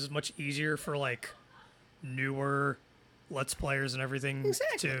everything was much easier for like newer Let's Players and everything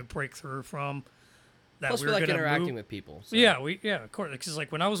to break through from. That Plus, we like interacting with people. So. Yeah, of course. Because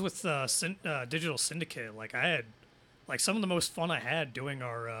like when I was with Digital Syndicate, like I had like some of the most fun I had doing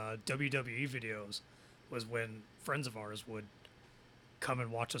our WWE videos was when friends of ours would come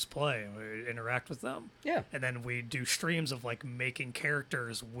and watch us play and we'd interact with them. Yeah. And then we do streams of like making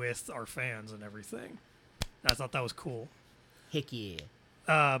characters with our fans and everything. I thought that was cool. Heck yeah.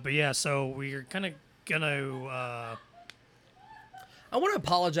 But yeah, so we're kind of gonna. I want to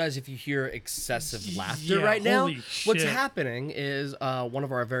apologize if you hear excessive laughter Yeah, right now. holy What's shit. happening is one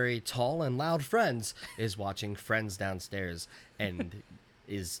of our very tall and loud friends is watching Friends downstairs and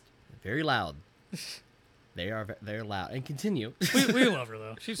is very loud. They're loud. And continue. We love her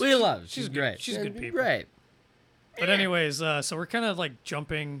though. She's She's good. great. She's good people. Great. But anyways, so we're kind of like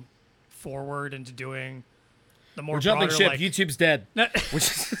jumping forward into doing the more We're jumping broader, ship. like, YouTube's dead. Which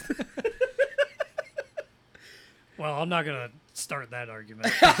is well, I'm not gonna start that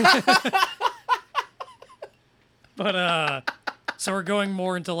argument. But so we're going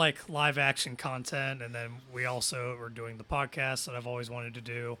more into like live action content, and then we also are doing the podcast that I've always wanted to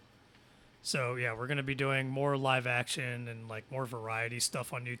do. So yeah, we're gonna be doing more live action and like more variety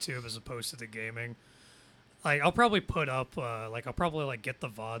stuff on YouTube as opposed to the gaming. Like I'll probably put up I'll probably like get the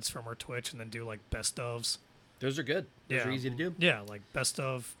VODs from our Twitch and then do like best ofs. those are good. Those are easy to do. Yeah, like best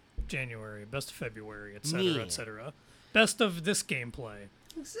of January, best of February, etc., Yeah. etc. Best of this gameplay.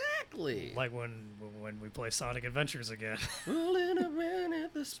 Exactly. Like when we play Sonic Adventures again. Rolling around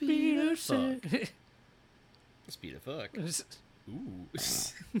at the speed of fuck. Speed of fuck. Ooh.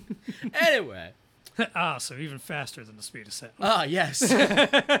 Anyway. So even faster than the speed of sound. Ah, yes.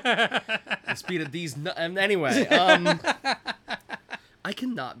 The speed of these. Anyway, I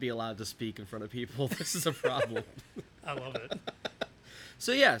cannot be allowed to speak in front of people. This is a problem. I love it.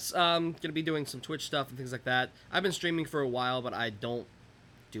 So yes, gonna be doing some Twitch stuff and things like that. I've been streaming for a while, but I don't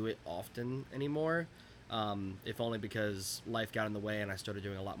do it often anymore. If only because life got in the way and I started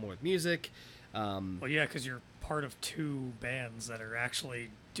doing a lot more with music. Well, yeah, because you're part of 2 bands that are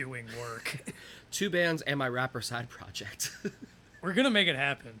actually doing work. 2 bands and my rapper side project. We're gonna make it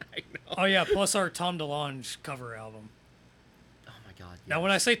happen. I know. Oh yeah, plus our Tom DeLonge cover album. Oh my god. Now, yes.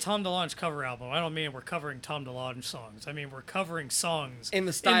 when I say Tom DeLonge cover album, I don't mean we're covering Tom DeLonge songs. I mean we're covering songs in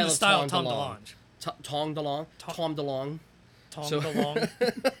the style of Tom DeLonge. DeLonge. Tom DeLonge. Tom DeLonge. Tom So- DeLonge.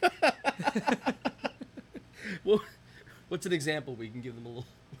 Well, what's an example we can give them a little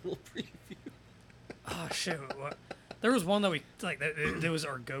preview? Oh shit! What? There was one that we like. That was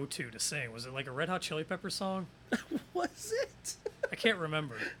our go-to to sing. Was it like a Red Hot Chili Pepper song? Was it? I can't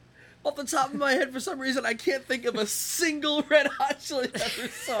remember. Off the top of my head, for some reason, I can't think of a single Red Hot Chili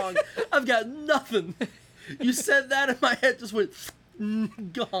Peppers song. I've got nothing. You said that, and my head just went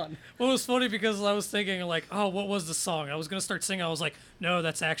gone. Well, it was funny because I was thinking like, oh, what was the song? I was gonna start singing. I was like, no,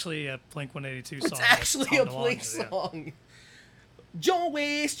 that's actually a Blink-182 song. It's actually Tom a Blink DeLonge, yeah. song. Don't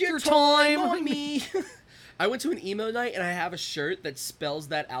waste your time on me. I went to an emo night and I have a shirt that spells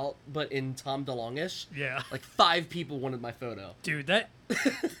that out, but in Tom DeLonge-ish. Yeah. Like 5 people wanted my photo. Dude,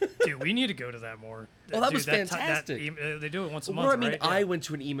 we need to go to that more. Oh, that Dude, was fantastic. They do it once a What month, do I mean? right? I Yeah. went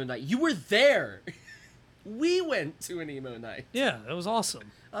to an emo night. You were there. We went to an emo night. Yeah, that was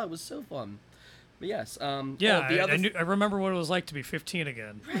awesome. Oh, it was so fun. But yes. Yeah, the other I remember what it was like to be 15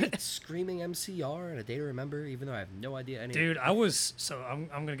 again. right, screaming MCR and A Day to Remember, even though I have no idea any. Dude, I'm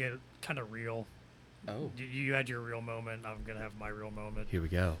gonna get kind of real. Oh. You had your real moment. I'm gonna have my real moment. Here we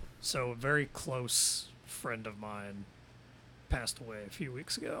go. So a very close friend of mine passed away a few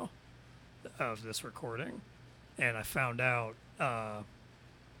weeks ago of this recording, and I found out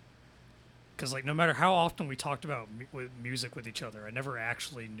because like no matter how often we talked about music with each other, I never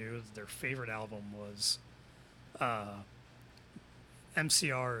actually knew that their favorite album was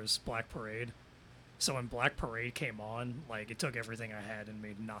MCR's Black Parade. So when Black Parade came on, like it took everything I had and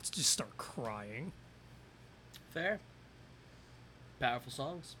made not just start crying. Fair. Powerful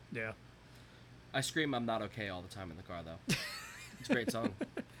songs. Yeah. I scream "I'm Not Okay" all the time in the car, though. It's a great song.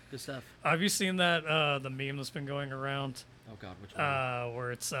 Good stuff. Have you seen that the meme that's been going around? Oh God, which one?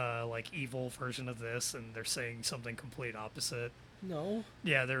 Where it's like evil version of this, and they're saying something complete opposite. No.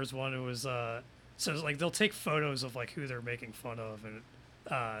 Yeah, there was one who was so it's like they'll take photos of like who they're making fun of, and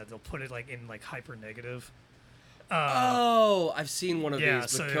they'll put it like in like hyper negative, Oh, I've seen one of Yeah,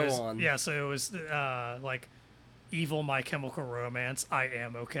 these, so but it go was, on. yeah, so it was like Evil My Chemical Romance. I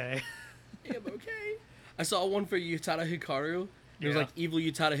am okay. I'm okay. I saw one for Utada Hikaru. It was Yeah. like Evil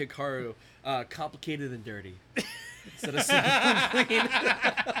Utada Hikaru, complicated and dirty. Instead of simple and clean.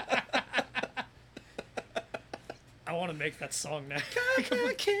 I want to make that song now.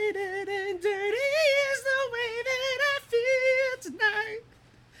 Complicated and dirty is the way that I feel tonight.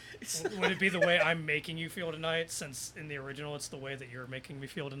 Would it be the way I'm making you feel tonight? Since in the original, it's the way that you're making me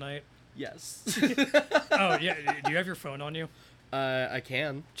feel tonight. Yes. Oh yeah. Do you have your phone on you? I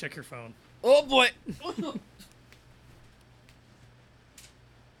can. Check your phone. Oh boy.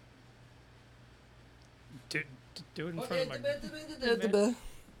 Do it in front of my.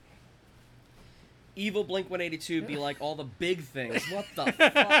 Evil Blink 182 be like all the big things. What the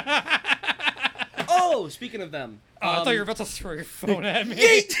fuck? Oh, speaking of them. Oh, I thought you were about to throw your phone at me.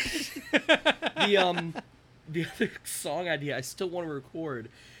 The other song idea I still want to record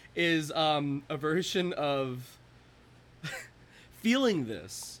is a version of Feeling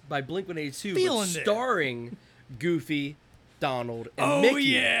This by Blink 182, Feeling but It. starring Goofy, Donald, and Oh Mickey.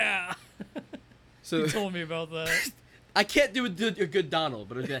 yeah. So You told me about that. I can't do a good Donald,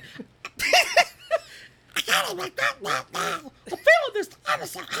 but it's I'm feeling this. I'm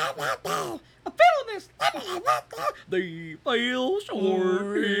feeling this. The feel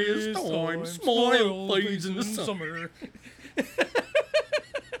sure is time. Smile fades in the summer.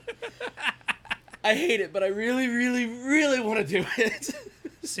 I hate it, but I really, really, really want to do it.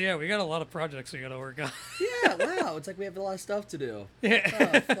 So yeah, we got a lot of projects we got to work on. Yeah, wow. It's like we have a lot of stuff to do.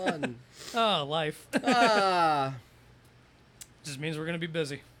 Yeah. Oh, fun. Oh, life. Ah. Just means we're gonna be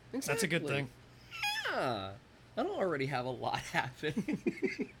busy. That's a good Exactly. thing. Yeah. I don't already have a lot happening.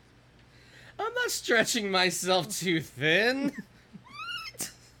 I'm not stretching myself too thin.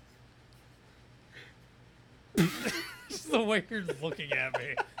 Just the way you're looking at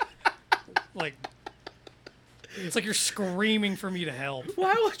me. Like, it's like you're screaming for me to help.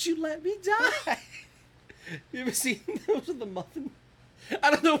 Why won't you let me die? You ever seen those with the muffin?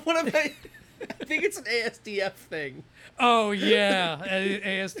 I don't know, what am I think it's an ASDF thing. Oh yeah,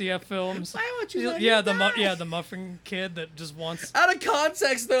 ASDF films. Why won't you let me Yeah, die? the muffin kid that just wants. Out of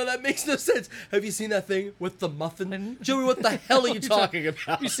context, though, that makes no sense. Have you seen that thing with the muffin? Joey, what the hell are you talking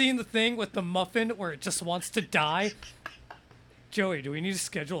about? You seen the thing with the muffin where it just wants to die? Joey, do we need to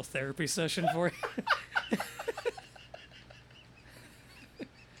schedule a therapy session for you?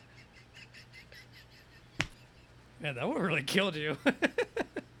 Man, that one really killed you.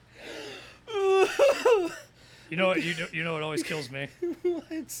 You know what? You know what always kills me? What?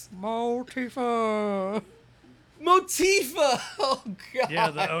 Motifa. Motifa! Oh,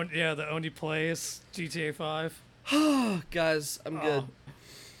 God. The Only Plays GTA 5. Guys, I'm good.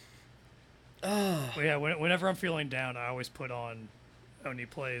 Well, yeah, whenever I'm feeling down, I always put on Only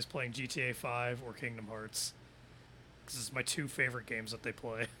Plays playing GTA 5 or Kingdom Hearts. Because it's my two favorite games that they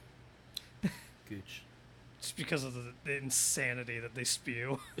play. Gooch. Just because of the insanity that they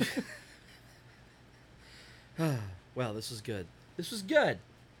spew. Well, this was good. This was good.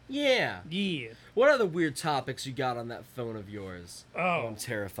 Yeah. Yeah. What other weird topics you got on that phone of yours? Oh. I'm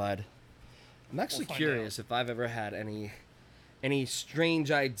terrified. I'm actually find curious if I've ever had any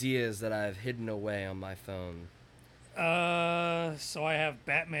strange ideas that I've hidden away on my phone. So I have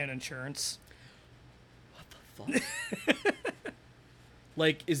Batman insurance. What the fuck?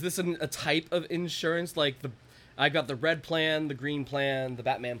 Like, is this a type of insurance? Like, I got the red plan, the green plan, the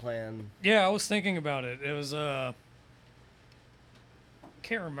Batman plan. Yeah, I was thinking about it. It was,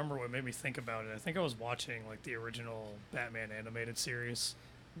 can't remember what made me think about it. I think I was watching, like, the original Batman animated series.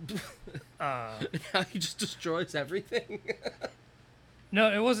 Now he just destroys everything. No,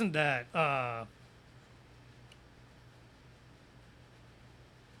 it wasn't that.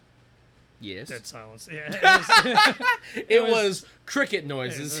 Yes. Dead silence. Yeah, It was cricket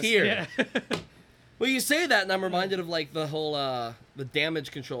noises here. Yeah. Well, you say that, and I'm reminded of like the whole the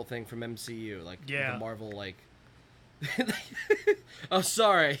damage control thing from MCU, like Yeah. the Marvel like. Oh,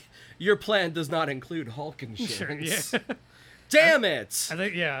 sorry, your plan does not include Hulk insurance. Sure, yeah. Damn it! I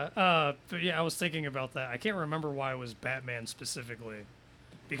think, yeah. But yeah, I was thinking about that. I can't remember why it was Batman specifically,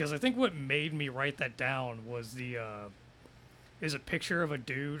 because I think what made me write that down was is a picture of a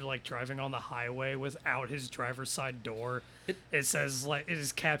dude like driving on the highway without his driver's side door. It says like, it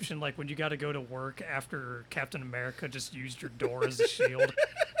is captioned like, when you got to go to work after Captain America just used your door as a shield.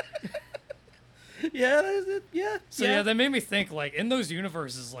 Yeah, that is it. Yeah. So yeah, that made me think, like, in those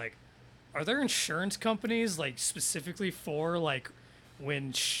universes, like, are there insurance companies like specifically for like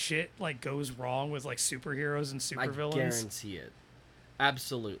when shit like goes wrong with like superheroes and I supervillains? guarantee it.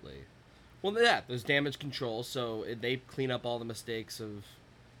 Absolutely. Well, yeah, there's damage control, so they clean up all the mistakes of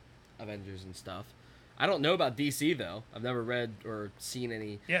Avengers and stuff. I don't know about DC though. I've never read or seen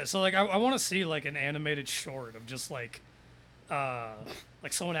any. Yeah, so like I want to see like an animated short of just like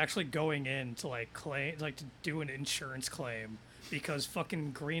someone actually going in to like claim like to do an insurance claim because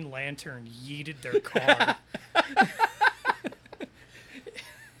fucking Green Lantern yeeted their car.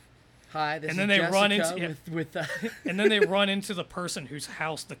 Hi, this and then is they Jessica run into with and then they run into the person whose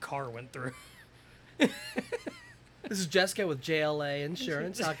house the car went through. This is Jessica with JLA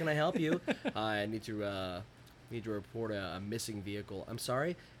Insurance. How can I help you? I need to report a missing vehicle. I'm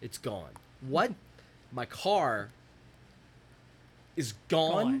sorry, it's gone. What? My car is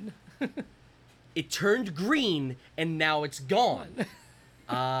gone. It turned green and now it's gone.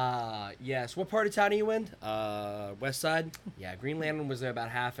 Yes. What part of town are you in? West Side? Yeah, Green Lantern was there about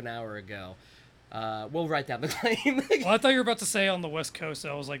half an hour ago. We'll write down the claim. Well, I thought you were about to say on the West Coast.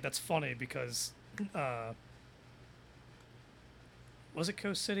 I was like, that's funny because, was it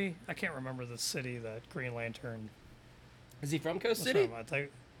Coast City? I can't remember the city that Green Lantern. Is he from Coast City? I think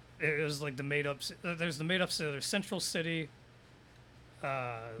it was like the made up. There's the made up city. There's Central City.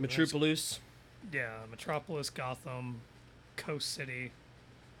 Metropolis. Yeah, Metropolis, Gotham, Coast City.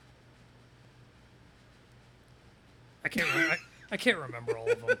 I can't remember all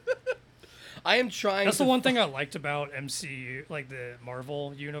of them. I am trying. That's the one thing I liked about MCU, like the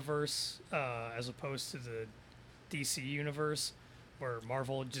Marvel universe, as opposed to the DC universe, where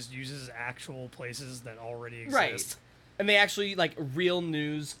Marvel just uses actual places that already exist. Right. And they actually like real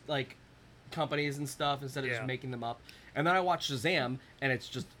news like companies and stuff instead of Yeah. just making them up. And then I watch Shazam and it's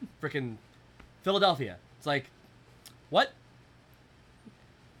just freaking Philadelphia. It's like, what?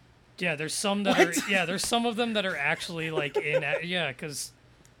 Yeah, there's some that What? are. Yeah, there's some of them that are actually like in. Yeah, because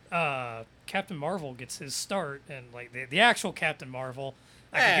Captain Marvel gets his start, and like the actual Captain Marvel,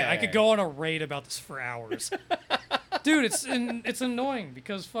 I could go on a raid about this for hours, dude. It's annoying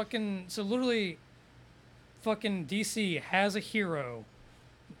because fucking literally, fucking DC has a hero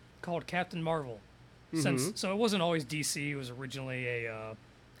called Captain Marvel. So it wasn't always DC. It was originally a.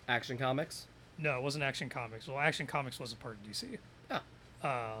 Action Comics? No, it wasn't Action Comics. Well, Action Comics was a part of DC.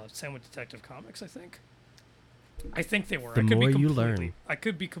 Oh. Same with Detective Comics, I think. I think they were. The more you learn. I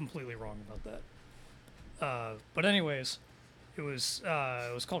could be completely wrong about that. But anyways, it was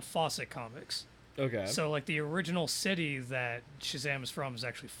called Fawcett Comics. Okay. So like the original city that Shazam is from is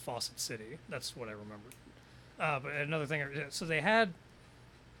actually Fawcett City. That's what I remember. But another thing, so they had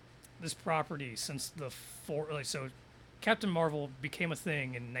this property since so Captain Marvel became a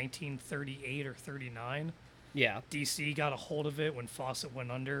thing in 1938 or 39. Yeah. DC got a hold of it when Fawcett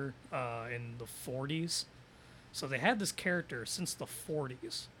went under in the 40s. So they had this character since the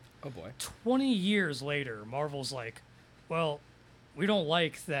 40s. Oh boy. 20 years later, Marvel's like, well, we don't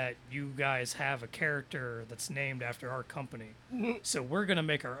like that you guys have a character that's named after our company. So we're going to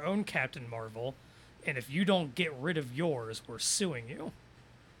make our own Captain Marvel. And if you don't get rid of yours, we're suing you.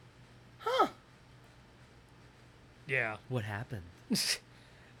 Huh. Yeah. What happened?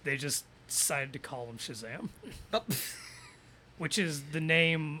 They just decided to call him Shazam. Oh. Which is the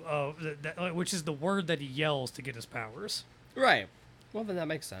name of which is the word that he yells to get his powers. Right. Well, then that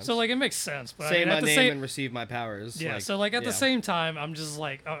makes sense. So like it makes sense, but say I mean, my at the name and receive my powers. Yeah. Like, So like at yeah. the same time, I'm just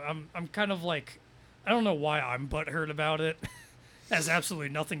like I'm kind of like I don't know why I'm butthurt about it. It has absolutely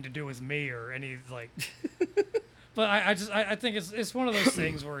nothing to do with me or any like. But I think it's one of those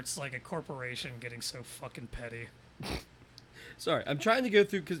things where it's like a corporation getting so fucking petty. Sorry, I'm trying to go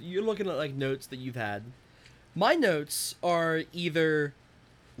through because you're looking at like notes that you've had. My notes are either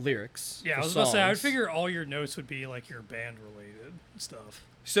lyrics. Yeah, for I was about to say I would songs. figure all your notes would be like your band related stuff.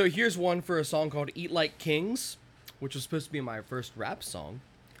 So here's one for a song called "Eat Like Kings," which was supposed to be my first rap song.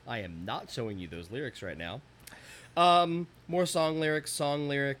 I am not showing you those lyrics right now. More song lyrics.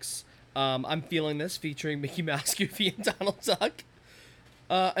 I'm Feeling This, featuring Mickey Mouse, Goofy, and Donald Duck.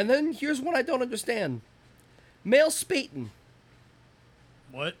 And then here's one I don't understand. Male Spaten.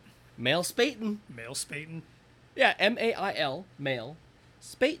 What? Male Spaten. Male Spaten? Yeah, M-A-I-L, male,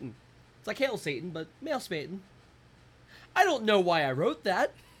 Spaten. It's like Hail Satan, but male Spaten. I don't know why I wrote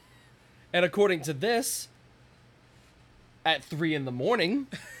that. And according to this, at 3 a.m,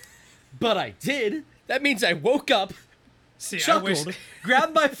 but I did. That means I woke up, See, chuckled,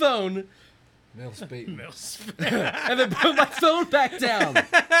 grabbed my phone, male Spaten, Male Spaten. and then put my phone back down.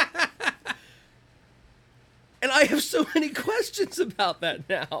 And I have so many questions about that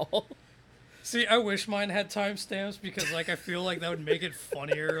now. See, I wish mine had timestamps because, like, I feel like that would make it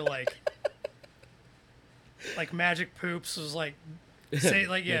funnier. Like Magic Poops was like, say,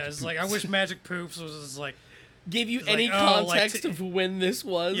 like, yeah, it's like I wish Magic Poops was like, Gave you It's any like, oh, like context of when this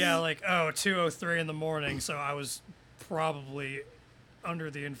was? Yeah, like, 2:03 in the morning, so I was probably under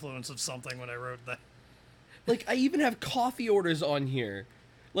the influence of something when I wrote that. Like, I even have coffee orders on here.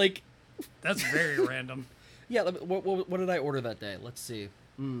 Like... That's very random. Yeah, what did I order that day? Let's see.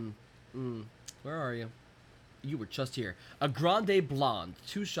 Where are you? You were just here. A grande blonde,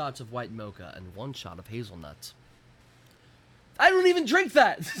 2 shots of white mocha, and 1 shot of hazelnut. I don't even drink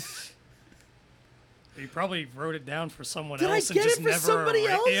that! You probably wrote it down for someone Did else I get and just it for never somebody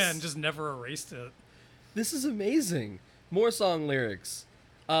else? Yeah, and just never erased it. This is amazing. More song lyrics.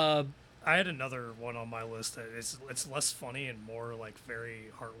 I had another one on my list that it's less funny and more like very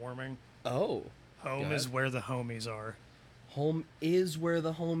heartwarming. Oh. Home is where the homies are. Home is where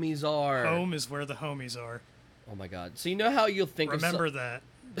the homies are. Home is where the homies are. Oh my god. So you know how you'll think Remember of... that.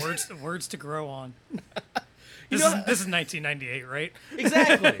 Words to grow on. This is 1998, right?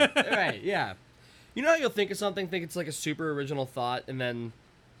 Exactly. Right, yeah. You know how you'll think of something, think it's like a super original thought, and then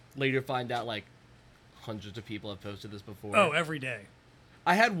later find out like hundreds of people have posted this before? Oh, every day.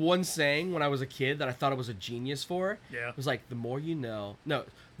 I had one saying when I was a kid that I thought I was a genius for. Yeah. It was like, the more you know... No,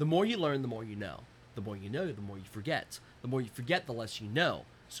 the more you learn, the more you know. The more you know, the more you forget. The more you forget, the less you know.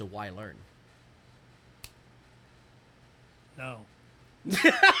 So why learn? No.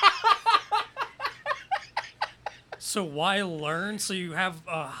 So why learn? So you have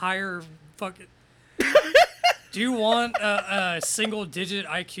a higher fucking... Do you want a single-digit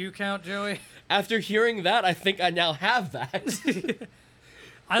IQ count, Joey? After hearing that, I think I now have that.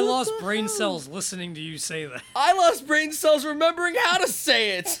 I lost brain cells listening to you say that. I lost brain cells remembering how to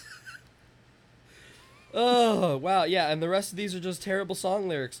say it. Oh, wow. Yeah, and the rest of these are just terrible song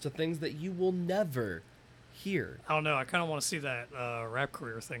lyrics to things that you will never hear. I don't know. I kind of want to see that rap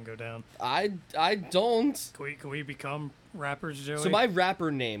career thing go down. I don't. Can we become rappers, Joey? So my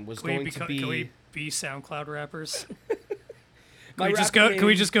rapper name was going to be... Can we be SoundCloud rappers? My Can we just rapper go? name- Can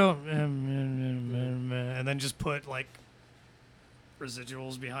we just go? And then just put like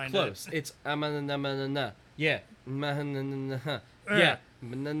residuals behind Close. it. It's yeah. Yeah.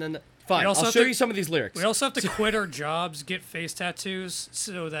 Fine. We also I'll have show to- you some of these lyrics. We also have to quit our jobs, get face tattoos,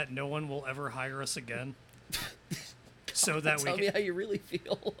 so that no one will ever hire us again. So that Tell we me can... how you really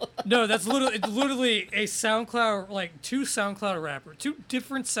feel. No, that's literally a SoundCloud, like two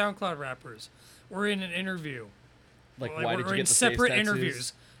different SoundCloud rappers. We're in an interview. Like, Like, why did we're you in get the separate face tattoos?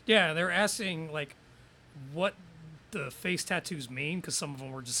 interviews. Yeah, they're asking like what the face tattoos mean because some of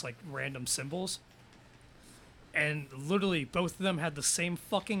them were just like random symbols. And literally, both of them had the same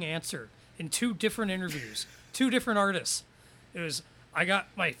fucking answer in 2 different interviews, 2 different artists. It was, I got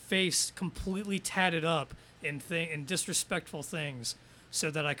my face completely tatted up in disrespectful things so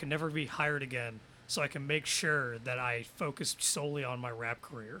that I could never be hired again, so I can make sure that I focused solely on my rap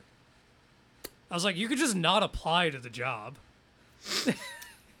career. I was like, you could just not apply to the job.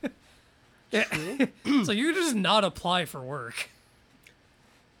 Yeah. So you could just not apply for work.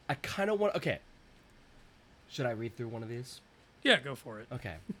 I kind of want... Okay. Should I read through one of these? Yeah, go for it.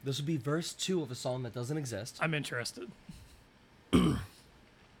 Okay. This would be verse 2 of a song that doesn't exist. I'm interested.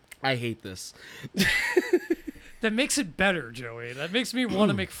 I hate this. That makes it better, Joey. That makes me want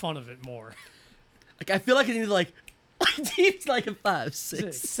to make fun of it more. Like, I feel like I need to, like... I need, like, a 5,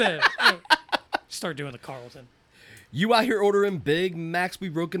 6. 7. Start doing the Carlton. You out here ordering Big Macs, we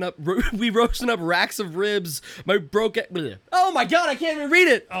roasting up racks of ribs. Oh my god, I can't even read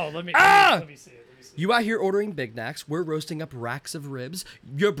it. Oh, let me see it. Let me see it. You out here ordering Big Macs, we're roasting up racks of ribs.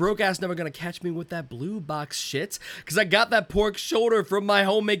 Your broke ass never gonna catch me with that blue box shit, cause I got that pork shoulder from my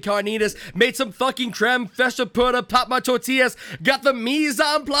homemade carnitas, made some fucking creme fraiche, put up top my tortillas, got the mise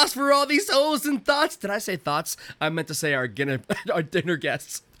en place for all these O's and thoughts. Did I say thoughts? I meant to say our dinner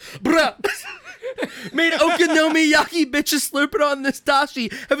guests. Bruh. Made okonomiyaki bitches slurping on this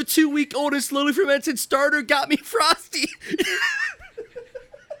dashi. Have a 2-week-old and slowly fermented starter, got me frosty.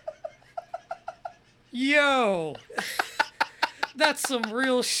 Yo, that's some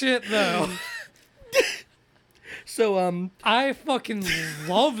real shit, though. So, I fucking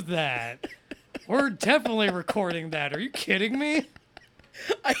love that. We're definitely recording that. Are you kidding me?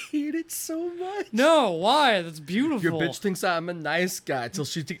 I hate it so much. No, why? That's beautiful. Your bitch thinks I'm a nice guy till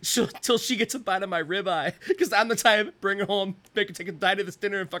she gets a bite of my ribeye. Because I'm the type, bring her home, make her take a bite of this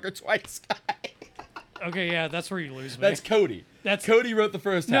dinner and fuck her twice. Okay, yeah, that's where you lose me. That's Cody. Cody wrote the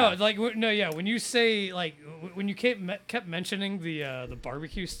first half. No, like when you say like when you kept mentioning the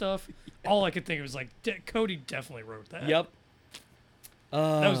barbecue stuff, all I could think of was like Cody definitely wrote that. Yep.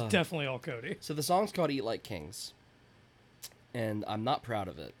 That was definitely all Cody. So the song's called "Eat Like Kings," and I'm not proud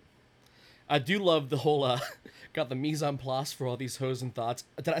of it. I do love the whole got the mise en place for all these hoes and thoughts.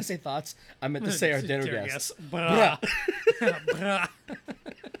 Did I say thoughts? I meant to say our dinner guests. Bruh.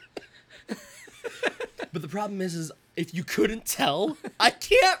 But the problem is if you couldn't tell, I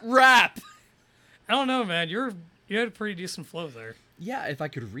can't rap. I don't know, man. You had a pretty decent flow there. Yeah, if I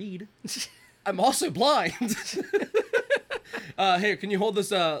could read. I'm also blind. Here, can you hold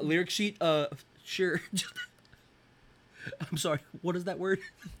this lyric sheet? Sure. I'm sorry. What is that word?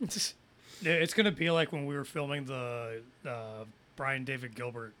 Yeah, it's gonna be like when we were filming the Brian David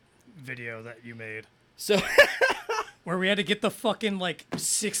Gilbert video that you made. So where we had to get the fucking like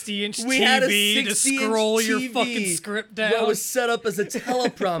 60-inch we TV had a to 60-inch scroll your TV fucking script down. that was set up as a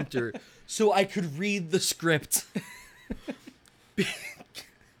teleprompter so I could read the script.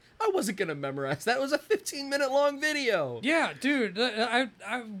 I wasn't gonna memorize that. It was a 15-minute long video. Yeah, dude, I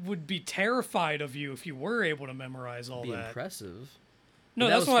would be terrified of you if you were able to memorize all Be that. impressive. No, But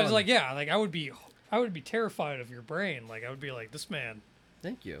that that's why I was fun. like, yeah, like I would be terrified of your brain. Like I would be like, this man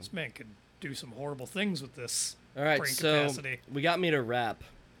Thank you. could do some horrible things with this All right, brain so capacity. we got me to rap.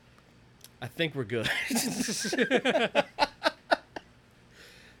 I think we're good.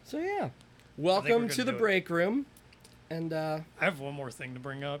 So yeah, welcome to the do it. break room. And I have one more thing to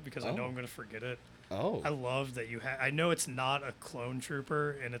bring up because I know Oh. I'm going to forget it. oh, I love that you have. I know it's not a clone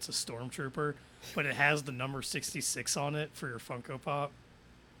trooper and it's a stormtrooper, but it has the number 66 on it for your Funko Pop.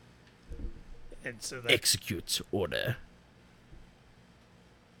 And so that, execute order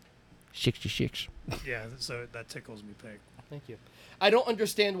 66. yeah, so that tickles me pink. Thank you. I don't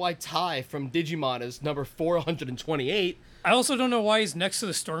understand why Ty from Digimon is number 428. I also don't know why he's next to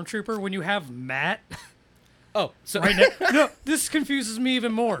the stormtrooper when you have Matt Oh, so right now. No, this confuses me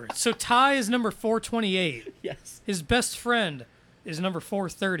even more. So Ty is number 428. yes. His best friend is number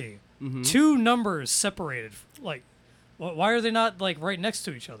 430. Mm-hmm. Two numbers separated. Like, why are they not like right next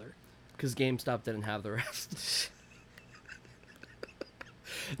to each other? Because GameStop didn't have the rest.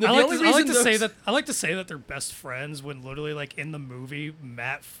 I like to say that they're best friends when literally like in the movie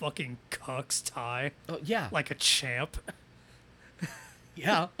Matt fucking cucks Ty Oh yeah, like a champ.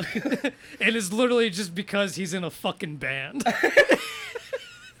 yeah. It is literally just because he's in a fucking band.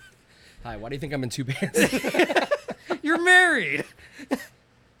 Hi, why do you think I'm in two bands? You're married.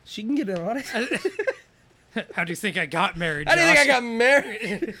 She can get in on it. How do you think I got married? How do you think I Josh? got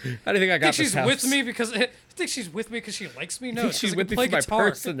married? How do you think I got Think this she's house? with me because you think she's with me because she likes me? No, Think it's 'cause she's I with can me play for my guitar.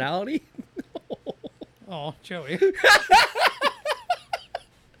 personality? Oh, Joey.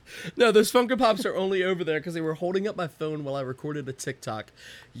 No, those Funko Pops are only over there because they were holding up my phone while I recorded a TikTok.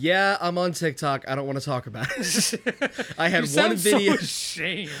 Yeah, I'm on TikTok. I don't want to talk about it. I had You one sound video. so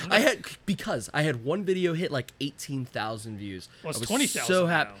ashamed. I had one video hit like 18,000 views. Well, it's I was 20,000 so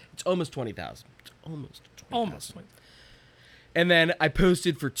happy. now. It's almost 20,000. It's almost 20,000. Almost. And then I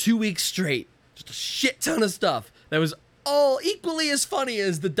posted for 2 weeks straight just a shit ton of stuff that was all equally as funny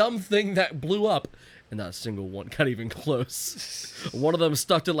as the dumb thing that blew up. And not a single one got even close. One of them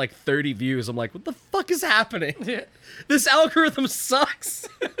stuck to like 30 views. I'm like, what the fuck is happening? Yeah. This algorithm sucks.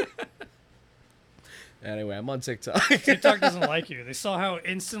 Anyway, I'm on TikTok. TikTok doesn't like you. They saw how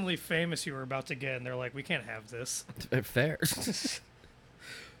instantly famous you were about to get, and they're like, we can't have this. Fair.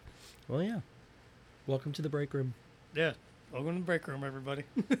 Well, yeah. Welcome to the break room. Yeah. Welcome to the break room, everybody.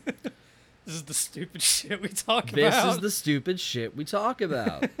 This is the stupid shit we talk This about. is the stupid shit we talk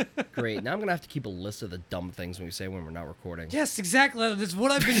about. Great. Now I'm going to have to keep a list of the dumb things we say when we're not recording. Yes, exactly. That's what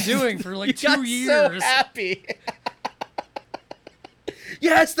I've been doing for like You 2 got years. so happy.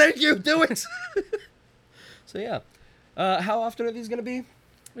 Yes, thank you. Do it. So, yeah. How often are these going to be?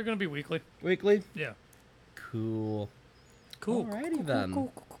 They're going to be weekly. Weekly? Yeah. Cool. Cool. Alrighty then.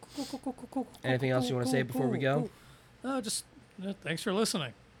 Anything else you want to say before we go? Just thanks for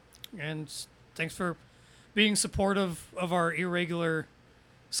listening. And thanks for being supportive of our irregular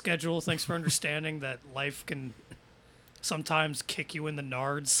schedule. Thanks for understanding that life can sometimes kick you in the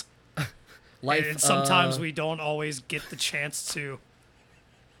nards. Life. And sometimes we don't always get the chance to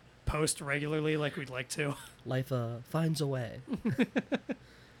post regularly like we'd like to. Life finds a way.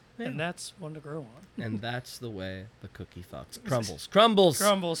 And that's one to grow on. And that's the way the cookie fucks. Crumbles. Crumbles.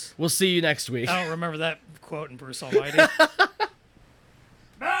 Crumbles. We'll see you next week. I don't remember that quote in Bruce Almighty.